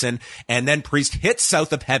Robinson, and then Priest hits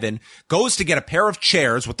South of Heaven, goes to get a pair of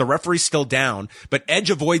chairs with the referee still down, but Edge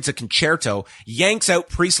avoids a concerto, yanks out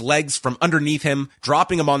Priest's legs from underneath him,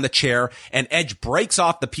 dropping him on the chair, and Edge breaks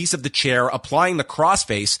off the piece of the chair, applying the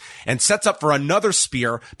crossface, and sets up for another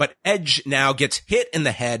spear, but Edge now gets hit in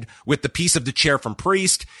the head with the piece of the chair from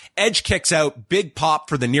Priest. Edge kicks out, big pop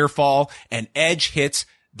for the near fall, and Edge hits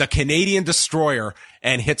the Canadian Destroyer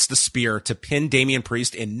and hits the spear to pin Damian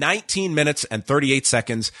Priest in 19 minutes and 38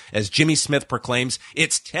 seconds as Jimmy Smith proclaims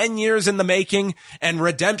it's 10 years in the making and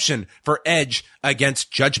redemption for Edge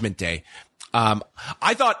against Judgment Day.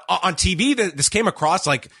 I thought on TV that this came across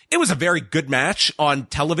like it was a very good match on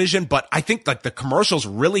television, but I think like the commercials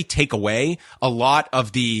really take away a lot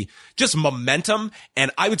of the just momentum.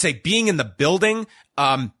 And I would say being in the building,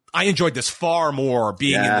 I enjoyed this far more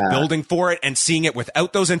being in the building for it and seeing it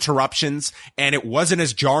without those interruptions. And it wasn't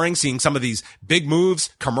as jarring seeing some of these big moves,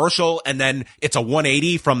 commercial, and then it's a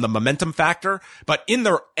 180 from the momentum factor. But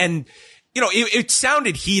you know, it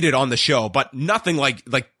sounded heated on the show, but nothing like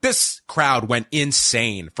this crowd went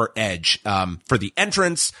insane for Edge, for the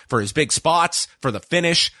entrance, for his big spots, for the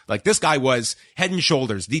finish. Like, this guy was head and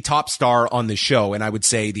shoulders the top star on the show. And I would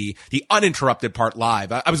say the uninterrupted part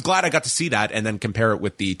live. I was glad I got to see that and then compare it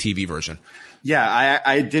with the TV version. Yeah,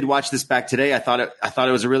 I did watch this back today. I thought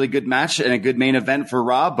it was a really good match and a good main event for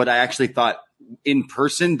Raw, but I actually thought in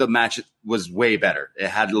person the match was way better. It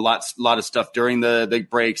had a lot of stuff during the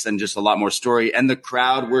breaks and just a lot more story, and the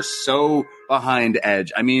crowd were so behind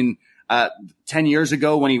Edge. I mean, 10 years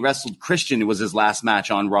ago when he wrestled Christian, it was his last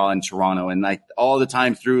match on Raw in Toronto, and like all the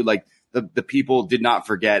time through, like the people did not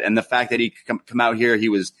forget. And the fact that he come out here, he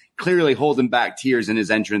was clearly holding back tears in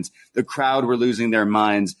his entrance. The crowd were losing their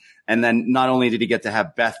minds. And then not only did he get to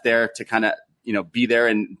have Beth there to kind of, you know, be there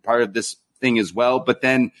and part of this thing as well, but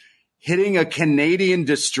then hitting a Canadian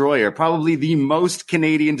destroyer, probably the most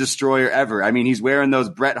Canadian destroyer ever. I mean, he's wearing those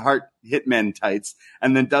Bret Hart Hitmen tights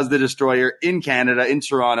and then does the destroyer in Canada, in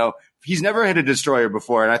Toronto. He's never hit a destroyer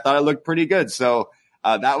before, and I thought it looked pretty good. So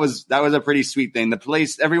that was a pretty sweet thing. The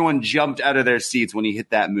place, everyone jumped out of their seats when he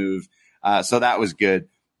hit that move. So that was good.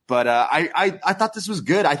 But I thought this was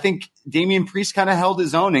good. I think Damian Priest kind of held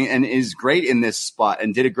his own and is great in this spot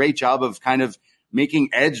and did a great job of kind of making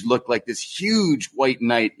Edge look like this huge white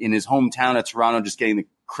knight in his hometown of Toronto, just getting the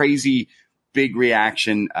crazy big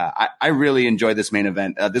reaction. I really enjoyed this main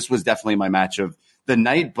event. This was definitely my match of the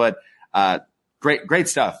night, but great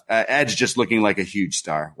stuff. Edge just looking like a huge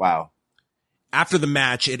star. Wow. After the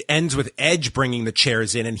match, it ends with Edge bringing the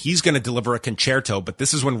chairs in, and he's going to deliver a concerto, but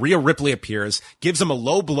this is when Rhea Ripley appears, gives him a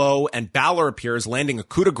low blow, and Balor appears, landing a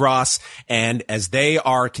coup de grace, and as they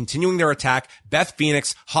are continuing their attack, Beth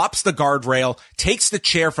Phoenix hops the guardrail, takes the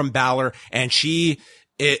chair from Balor, and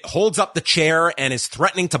it holds up the chair and is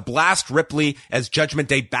threatening to blast Ripley as Judgment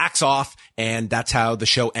Day backs off, and that's how the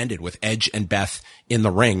show ended, with Edge and Beth in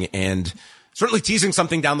the ring, and certainly teasing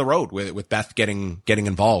something down the road with Beth getting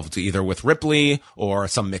involved, either with Ripley or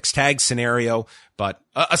some mixed tag scenario, but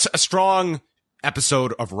a strong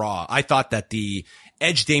episode of Raw. I thought that the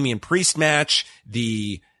Edge Damian Priest match,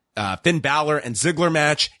 the Finn Balor and Ziggler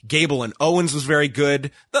match, Gable and Owens was very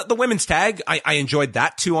good. The women's tag, I enjoyed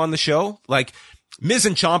that too on the show. Like, Miz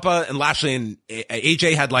and Ciampa and Lashley and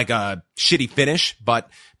AJ had like a shitty finish, but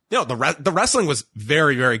you know, the wrestling was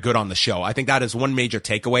very, very good on the show. I think that is one major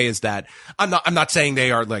takeaway, is that I'm not saying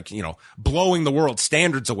they are like, you know, blowing the world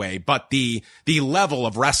standards away, but the level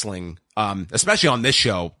of wrestling, especially on this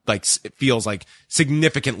show, like, it feels like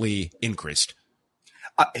significantly increased.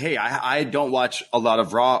 Hey, I don't watch a lot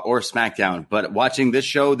of Raw or SmackDown, but watching this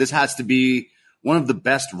show, this has to be one of the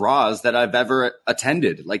best Raws that I've ever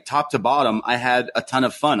attended. Like, top to bottom, I had a ton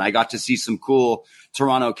of fun. I got to see some cool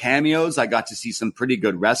Toronto cameos. I got to see some pretty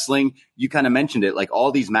good wrestling. You kind of mentioned it, like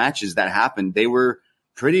all these matches that happened, they were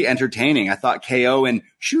pretty entertaining. I thought KO and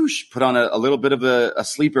Shoosh put on a little bit of a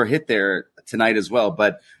sleeper hit there tonight as well.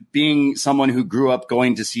 But being someone who grew up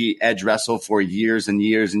going to see Edge wrestle for years and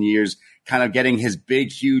years and years, kind of getting his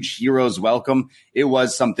big, huge hero's welcome, it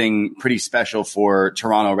was something pretty special for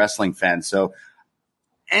Toronto wrestling fans. So,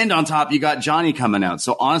 and on top, you got Johnny coming out.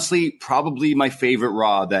 So honestly, probably my favorite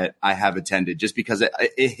Raw that I have attended, just because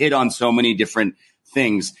it hit on so many different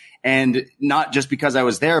things. And not just because I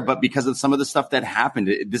was there, but because of some of the stuff that happened.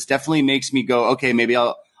 This definitely makes me go, okay, maybe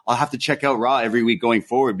I'll have to check out Raw every week going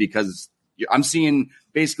forward, because I'm seeing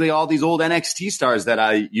basically all these old NXT stars that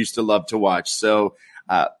I used to love to watch. So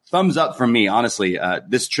thumbs up from me, honestly.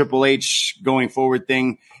 This Triple H going forward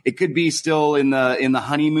thing, it could be still in the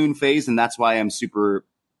honeymoon phase, and that's why I'm super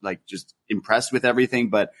just impressed with everything,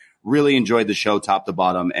 but really enjoyed the show top to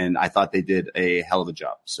bottom, and I thought they did a hell of a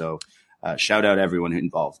job. So shout out everyone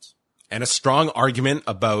involved. And a strong argument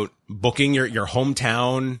about booking your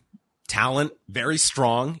hometown talent very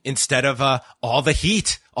strong, instead of all that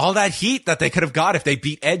heat that they could have got if they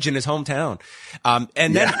beat Edge in his hometown.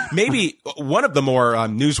 And then maybe one of the more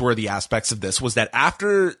newsworthy aspects of this was that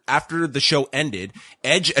after the show ended,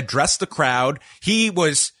 Edge addressed the crowd.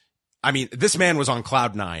 This man was on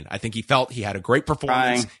cloud nine. I think he felt he had a great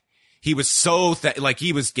performance. He was so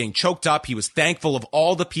he was getting choked up. He was thankful of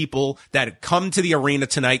all the people that had come to the arena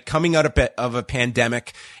tonight, coming out of a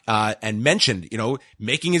pandemic, and mentioned,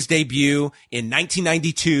 making his debut in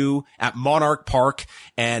 1992 at Monarch Park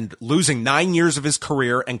and losing 9 years of his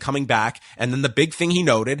career and coming back. And then the big thing he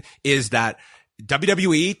noted is that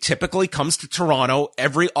WWE typically comes to Toronto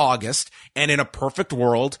every August, and in a perfect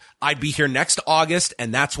world, I'd be here next August,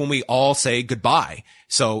 and that's when we all say goodbye.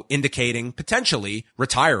 So indicating potentially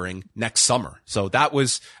retiring next summer. So that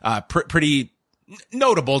was pretty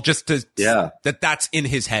notable just to that's in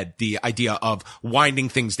his head, the idea of winding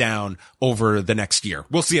things down over the next year.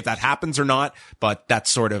 We'll see if that happens or not, but that's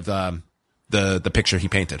sort of the picture he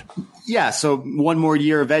painted. Yeah, so one more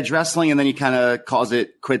year of Edge wrestling, and then he kind of calls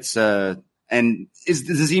it quits. And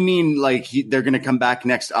does he mean like they're going to come back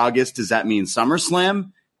next August? Does that mean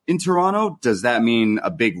SummerSlam in Toronto? Does that mean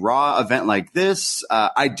a big Raw event like this?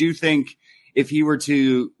 I do think if he were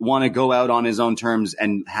to want to go out on his own terms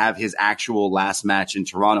and have his actual last match in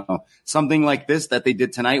Toronto, something like this that they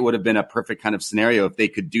did tonight would have been a perfect kind of scenario if they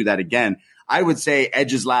could do that again. I would say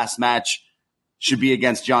Edge's last match should be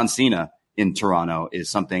against John Cena in Toronto is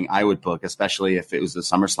something I would book, especially if it was a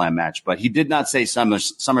SummerSlam match. But he did not say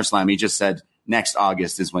SummerSlam. He just said next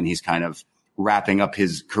August is when he's kind of wrapping up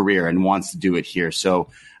his career and wants to do it here. So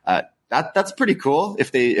that's pretty cool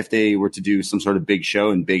if they were to do some sort of big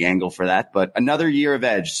show and big angle for that. But another year of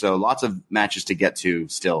Edge, so lots of matches to get to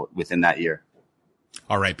still within that year.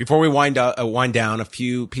 All right, before we wind down, a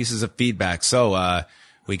few pieces of feedback. So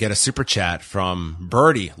we get a super chat from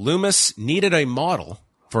Birdie. Loomis needed a model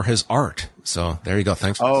for his art. So there you go.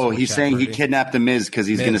 Thanks for he's chat, saying Birdie. He kidnapped the Miz because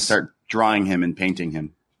he's going to start drawing him and painting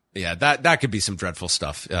him. Yeah, that could be some dreadful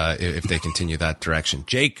stuff if they continue that direction.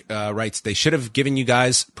 Jake writes, they should have given you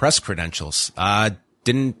guys press credentials.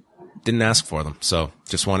 Didn't ask for them, so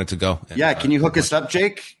just wanted to go. And, can you hook us up,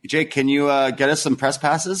 Jake? Jake, can you get us some press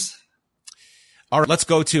passes? All right, let's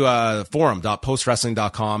go to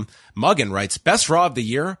forum.postwrestling.com. Muggin writes, best Raw of the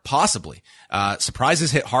year? Possibly.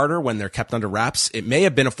 Surprises hit harder when they're kept under wraps. It may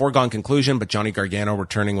have been a foregone conclusion, but Johnny Gargano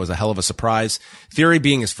returning was a hell of a surprise. Theory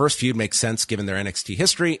being his first feud makes sense given their NXT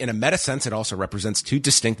history. In a meta sense, it also represents two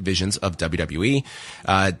distinct visions of WWE.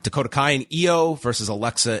 Dakota Kai and Io versus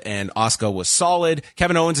Alexa and Asuka was solid.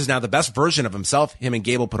 Kevin Owens is now the best version of himself. Him and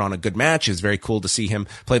Gable put on a good match. It's very cool to see him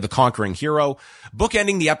play the conquering hero.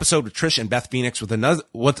 Bookending the episode with Trish and Beth Phoenix with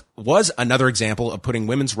another example of putting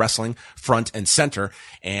women's wrestling front and center.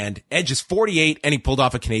 And Edge is 48 and he pulled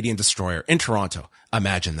off a Canadian destroyer in Toronto.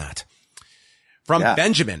 Imagine that. From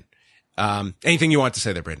Benjamin. Anything you want to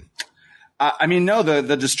say there, Braden? No,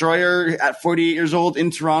 the destroyer at 48 years old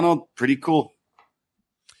in Toronto, pretty cool.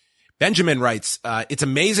 Benjamin writes, it's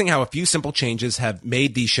amazing how a few simple changes have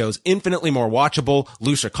made these shows infinitely more watchable,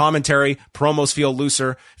 looser commentary, promos feel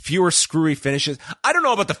looser, fewer screwy finishes. I don't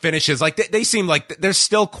know about the finishes. Like they seem like there's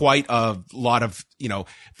still quite a lot of,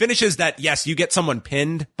 finishes that, yes, you get someone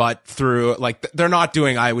pinned, but through they're not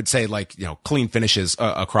doing, I would say clean finishes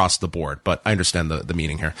across the board, but I understand the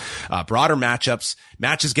meaning here. Broader matchups,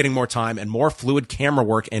 matches getting more time and more fluid camera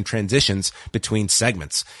work and transitions between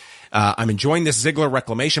segments. I'm enjoying this Ziggler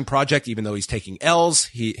reclamation project, even though he's taking L's.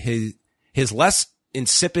 He is less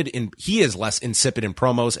insipid in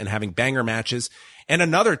promos and having banger matches. And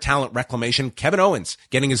another talent reclamation, Kevin Owens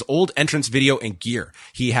getting his old entrance video and gear.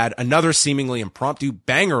 He had another seemingly impromptu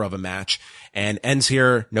banger of a match and ends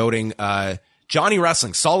here noting, Johnny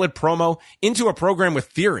Wrestling, solid promo into a program with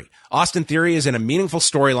Theory. Austin Theory is in a meaningful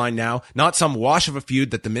storyline now, not some wash of a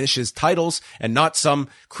feud that diminishes titles and not some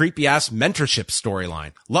creepy ass mentorship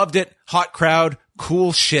storyline. Loved it. Hot crowd.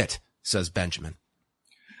 Cool shit, says Benjamin.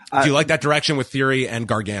 Do you like that direction with Theory and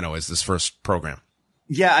Gargano as this first program?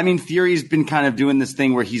 Yeah, Theory's been kind of doing this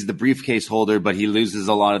thing where he's the briefcase holder, but he loses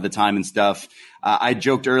a lot of the time and stuff. I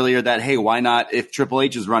joked earlier that, hey, why not, if Triple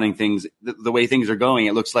H is running things the way things are going,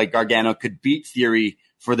 it looks like Gargano could beat Theory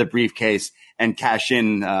for the briefcase and cash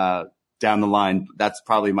in down the line. That's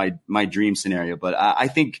probably my dream scenario. But I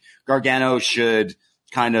think Gargano should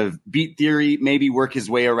kind of beat Theory, maybe work his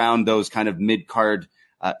way around those kind of mid-card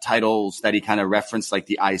titles that he kind of referenced, like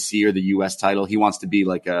the IC or the US title. He wants to be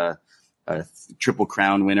like a Triple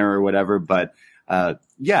Crown winner or whatever. But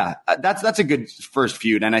that's a good first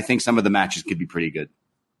feud. And I think some of the matches could be pretty good.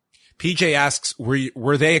 PJ asks,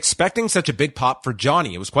 were they expecting such a big pop for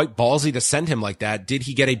Johnny? It was quite ballsy to send him like that. Did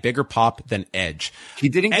he get a bigger pop than Edge? He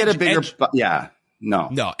didn't get a bigger pop. Yeah.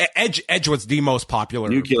 No. Edge was the most popular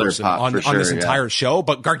nuclear person pop on sure, this entire show,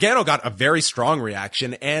 but Gargano got a very strong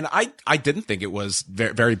reaction. And I didn't think it was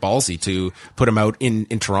very, very ballsy to put him out in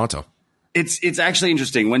Toronto. It's actually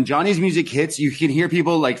interesting. When Johnny's music hits, you can hear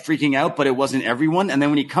people like freaking out, but it wasn't everyone. And then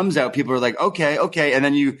when he comes out, people are like, okay. And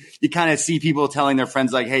then you kind of see people telling their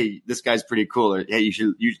friends like, hey, this guy's pretty cool. Or, hey,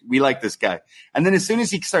 we like this guy. And then as soon as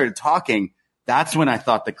he started talking, that's when I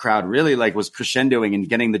thought the crowd really was crescendoing and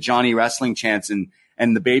getting the Johnny wrestling chants and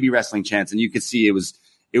the baby wrestling chants. And you could see it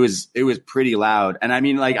was pretty loud. And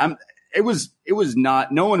it was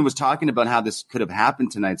not, no one was talking about how this could have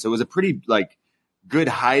happened tonight. So it was a pretty good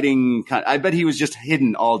hiding. I bet he was just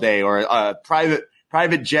hidden all day, or a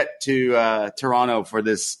private jet to Toronto for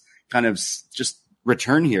this kind of just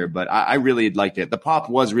return here, but I really liked it. The pop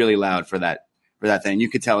was really loud for that thing. You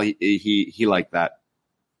could tell he liked that.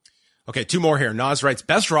 Okay, 2 more here. Nas writes,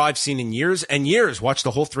 best Raw I've seen in years and years. Watched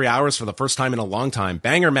the whole 3 hours for the first time in a long time.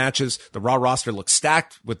 Banger matches. The Raw roster looks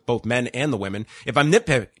stacked with both men and the women. If I'm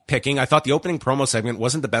nitpicking, I thought the opening promo segment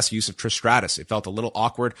wasn't the best use of Trish Stratus. It felt a little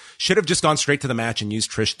awkward. Should have just gone straight to the match and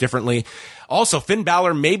used Trish differently. Also, Finn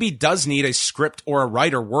Balor maybe does need a script or a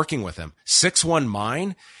writer working with him. 6'1"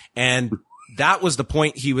 mine. And that was the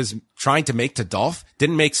point he was trying to make to Dolph.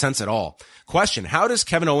 Didn't make sense at all. Question, how does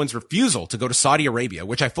Kevin Owens' refusal to go to Saudi Arabia,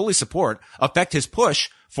 which I fully support, affect his push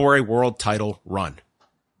for a world title run?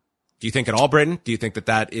 Do you think at all, Braden? Do you think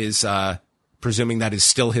that is, presuming that is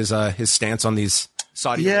still his stance on these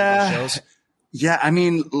Saudi Arabia shows? Yeah, I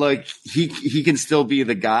mean, like, he can still be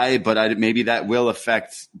the guy, but maybe that will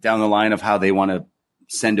affect down the line of how they want to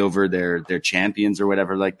send over their champions or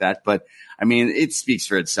whatever like that. But I mean, it speaks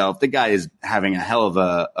for itself. The guy is having a hell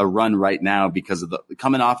of a run right now because of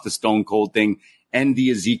coming off the Stone Cold thing and the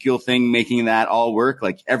Ezekiel thing, making that all work.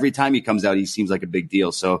 Like every time he comes out, he seems like a big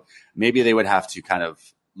deal. So maybe they would have to kind of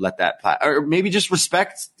let that, or maybe just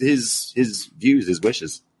respect his views, his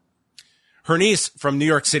wishes. Hernice from New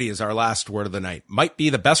York City is our last word of the night. Might be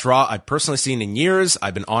the best Raw I've personally seen in years.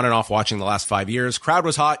 I've been on and off watching the last 5 years. Crowd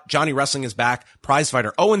was hot. Johnny Wrestling is back.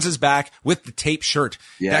 Prizefighter Owens is back with the tape shirt.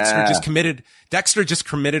 Yeah. Dexter just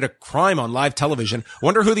committed a crime on live television.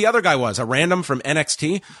 Wonder who the other guy was. A random from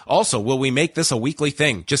NXT. Also, will we make this a weekly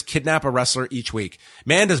thing? Just kidnap a wrestler each week.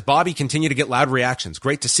 Man, does Bobby continue to get loud reactions.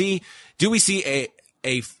 Great to see. Do we see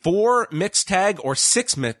a 4 mixed tag or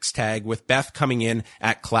 6 mixed tag with Beth coming in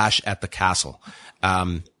at Clash at the Castle?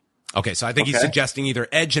 Okay. So I think he's suggesting either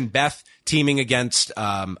Edge and Beth teaming against,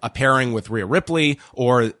 a pairing with Rhea Ripley,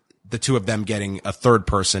 or the two of them getting a third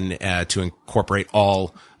person, to incorporate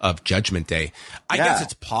all of Judgment Day. I guess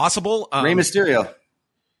it's possible. Rey Mysterio.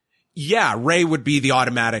 Yeah, Rey would be the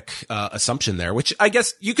automatic, assumption there, which I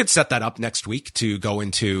guess you could set that up next week to go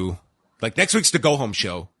into, like, next week's the go home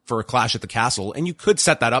show for a Clash at the Castle. And you could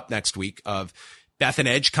set that up next week of Beth and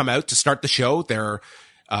Edge come out to start the show. They're,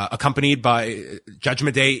 accompanied by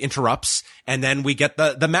Judgment Day interrupts. And then we get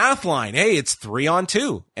the math line. Hey, it's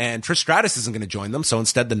 3-on-2 and Trish Stratus isn't going to join them. So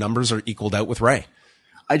instead the numbers are equaled out with Rey.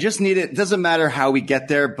 I just need it. Doesn't matter how we get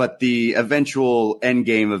there, but the eventual end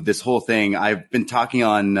game of this whole thing, I've been talking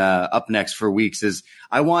on Up Next for weeks, is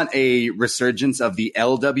I want a resurgence of the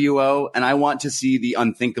LWO, and I want to see the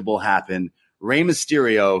unthinkable happen. Rey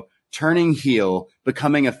Mysterio turning heel,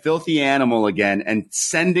 becoming a filthy animal again, and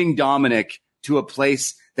sending Dominic to a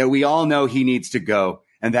place that we all know he needs to go,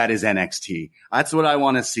 and that is NXT. That's what I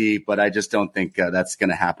want to see, but I just don't think that's going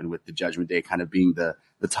to happen with the Judgment Day kind of being the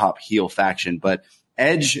top heel faction. But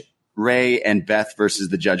Edge, Rey, and Beth versus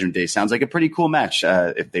the Judgment Day sounds like a pretty cool match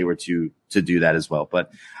if they were to do that as well.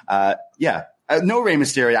 But no Rey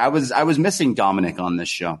Mysterio. I was missing Dominic on this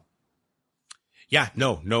show. Yeah,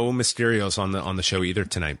 no Mysterios on the show either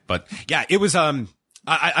tonight. But yeah, it was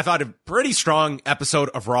I thought a pretty strong episode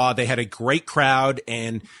of Raw. They had a great crowd,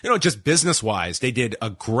 and just business wise, they did a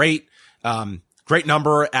great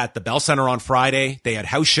number at the Bell Center on Friday. They had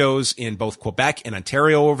house shows in both Quebec and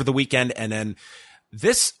Ontario over the weekend, and then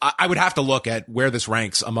this, I would have to look at where this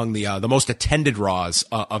ranks among the most attended Raws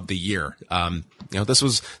of the year. This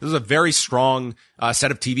was a very strong set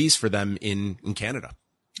of TVs for them in Canada.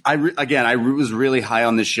 I was really high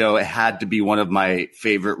on this show. It had to be one of my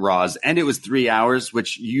favorite Raws, and it was 3 hours,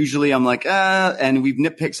 which usually I'm like, and we've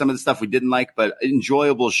nitpicked some of the stuff we didn't like, but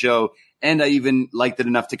enjoyable show. And I even liked it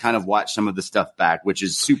enough to kind of watch some of the stuff back, which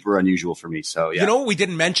is super unusual for me. So, yeah. What we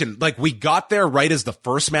didn't mention? Like, we got there right as the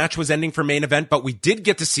first match was ending for main event, but we did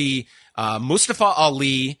get to see Mustafa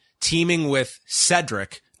Ali teaming with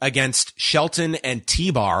Cedric against Shelton and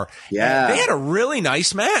T-Bar. Yeah. They had a really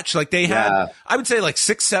nice match. Like, they had, I would say, like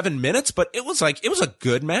 6-7 minutes, but it was a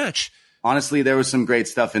good match. Honestly, there was some great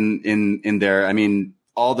stuff in there. I mean,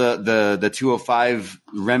 all the 205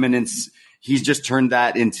 remnants, he's just turned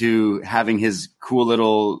that into having his cool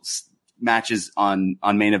little matches on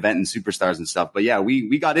main event and superstars and stuff. But yeah,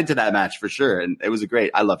 we got into that match for sure. And it was great.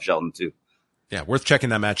 I love Shelton too. Yeah. Worth checking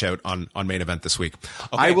that match out on main event this week.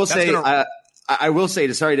 Okay, I will say,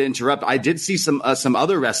 sorry to interrupt. I did see some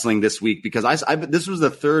other wrestling this week because this was the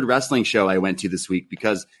third wrestling show I went to this week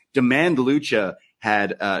because Demand Lucha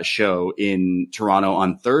had a show in Toronto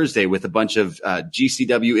on Thursday with a bunch of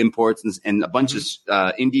GCW imports and a bunch of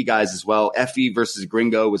indie guys as well. Effie versus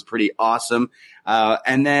Gringo was pretty awesome.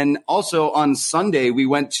 And then also on Sunday, we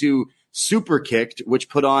went to Super Kicked, which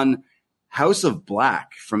put on House of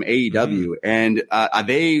Black from AEW. And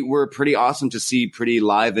they were pretty awesome to see, pretty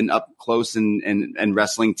live and up close and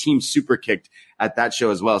wrestling. Team Super Kicked at that show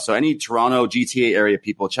as well. So any Toronto GTA area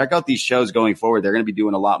people, check out these shows going forward. They're going to be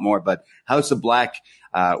doing a lot more, but House of Black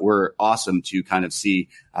were awesome to kind of see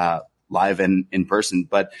live and in person.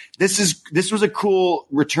 But this was a cool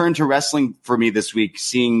return to wrestling for me this week,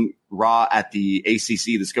 seeing Raw at the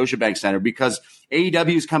ACC, the Scotiabank Center, because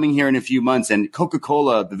AEW is coming here in a few months, and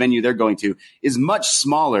Coca-Cola, the venue they're going to, is much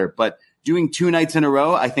smaller, but doing 2 nights in a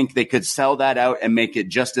row, I think they could sell that out and make it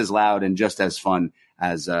just as loud and just as fun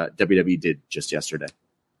as WWE did just yesterday.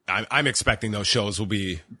 I'm expecting those shows will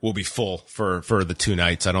be full for the 2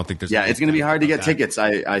 nights. I don't think there's it's going to be hard to get tickets.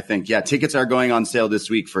 I think tickets are going on sale this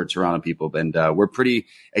week for Toronto people, and we're pretty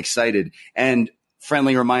excited. And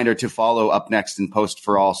friendly reminder to follow Up Next and post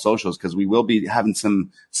for all socials, because we will be having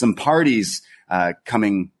some parties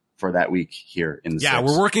coming for that week here in the States.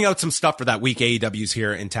 We're working out some stuff for that week. AEW's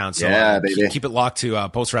here in town, so keep it locked to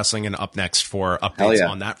Post Wrestling and Up Next for updates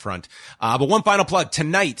on that front. But one final plug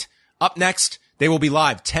tonight, Up Next. They will be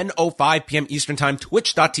live 10:05 p.m. Eastern Time,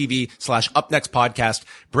 twitch.tv/upnextpodcast.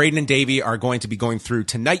 Braden and Davey are going to be going through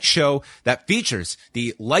tonight's show that features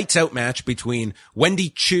the lights out match between Wendy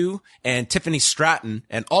Chu and Tiffany Stratton.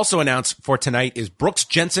 And also announced for tonight is Brooks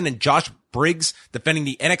Jensen and Josh Briggs defending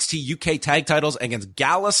the NXT UK tag titles against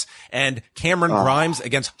Gallus, and Cameron Grimes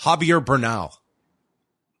against Javier Bernal.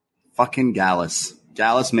 Fucking Gallus.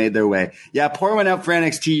 Gallus made their way. Yeah, pour one out for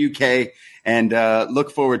NXT UK. And look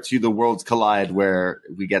forward to the Worlds Collide, where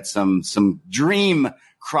we get some dream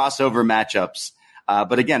crossover matchups.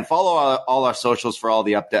 But again, follow all our socials for all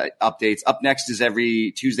the updates. Up Next is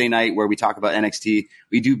every Tuesday night, where we talk about NXT.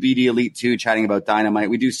 We do BD Elite 2, chatting about Dynamite.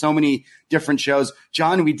 We do so many different shows.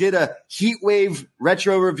 John, we did a Heatwave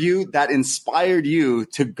retro review that inspired you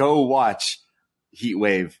to go watch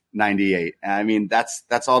Heatwave 98. I mean,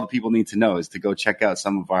 that's all the people need to know, is to go check out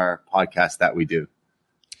some of our podcasts that we do.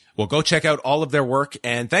 Well, go check out all of their work.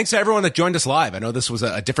 And thanks to everyone that joined us live. I know this was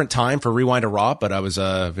a different time for Rewind to Raw, but I was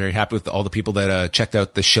very happy with all the people that checked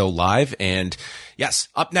out the show live. And yes,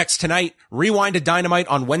 up next tonight, Rewind to Dynamite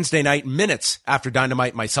on Wednesday night. Minutes after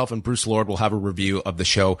Dynamite, myself and Bruce Lord will have a review of the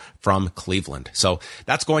show from Cleveland. So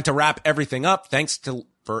that's going to wrap everything up. Thanks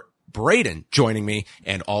for Braden joining me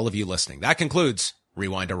and all of you listening. That concludes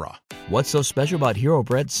Rewind to Raw. What's so special about Hero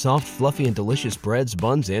Bread's soft, fluffy, and delicious breads,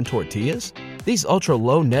 buns, and tortillas? These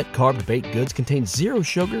ultra-low net-carb baked goods contain zero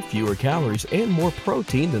sugar, fewer calories, and more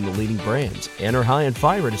protein than the leading brands, and are high in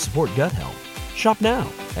fiber to support gut health. Shop now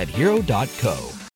at Hero.co.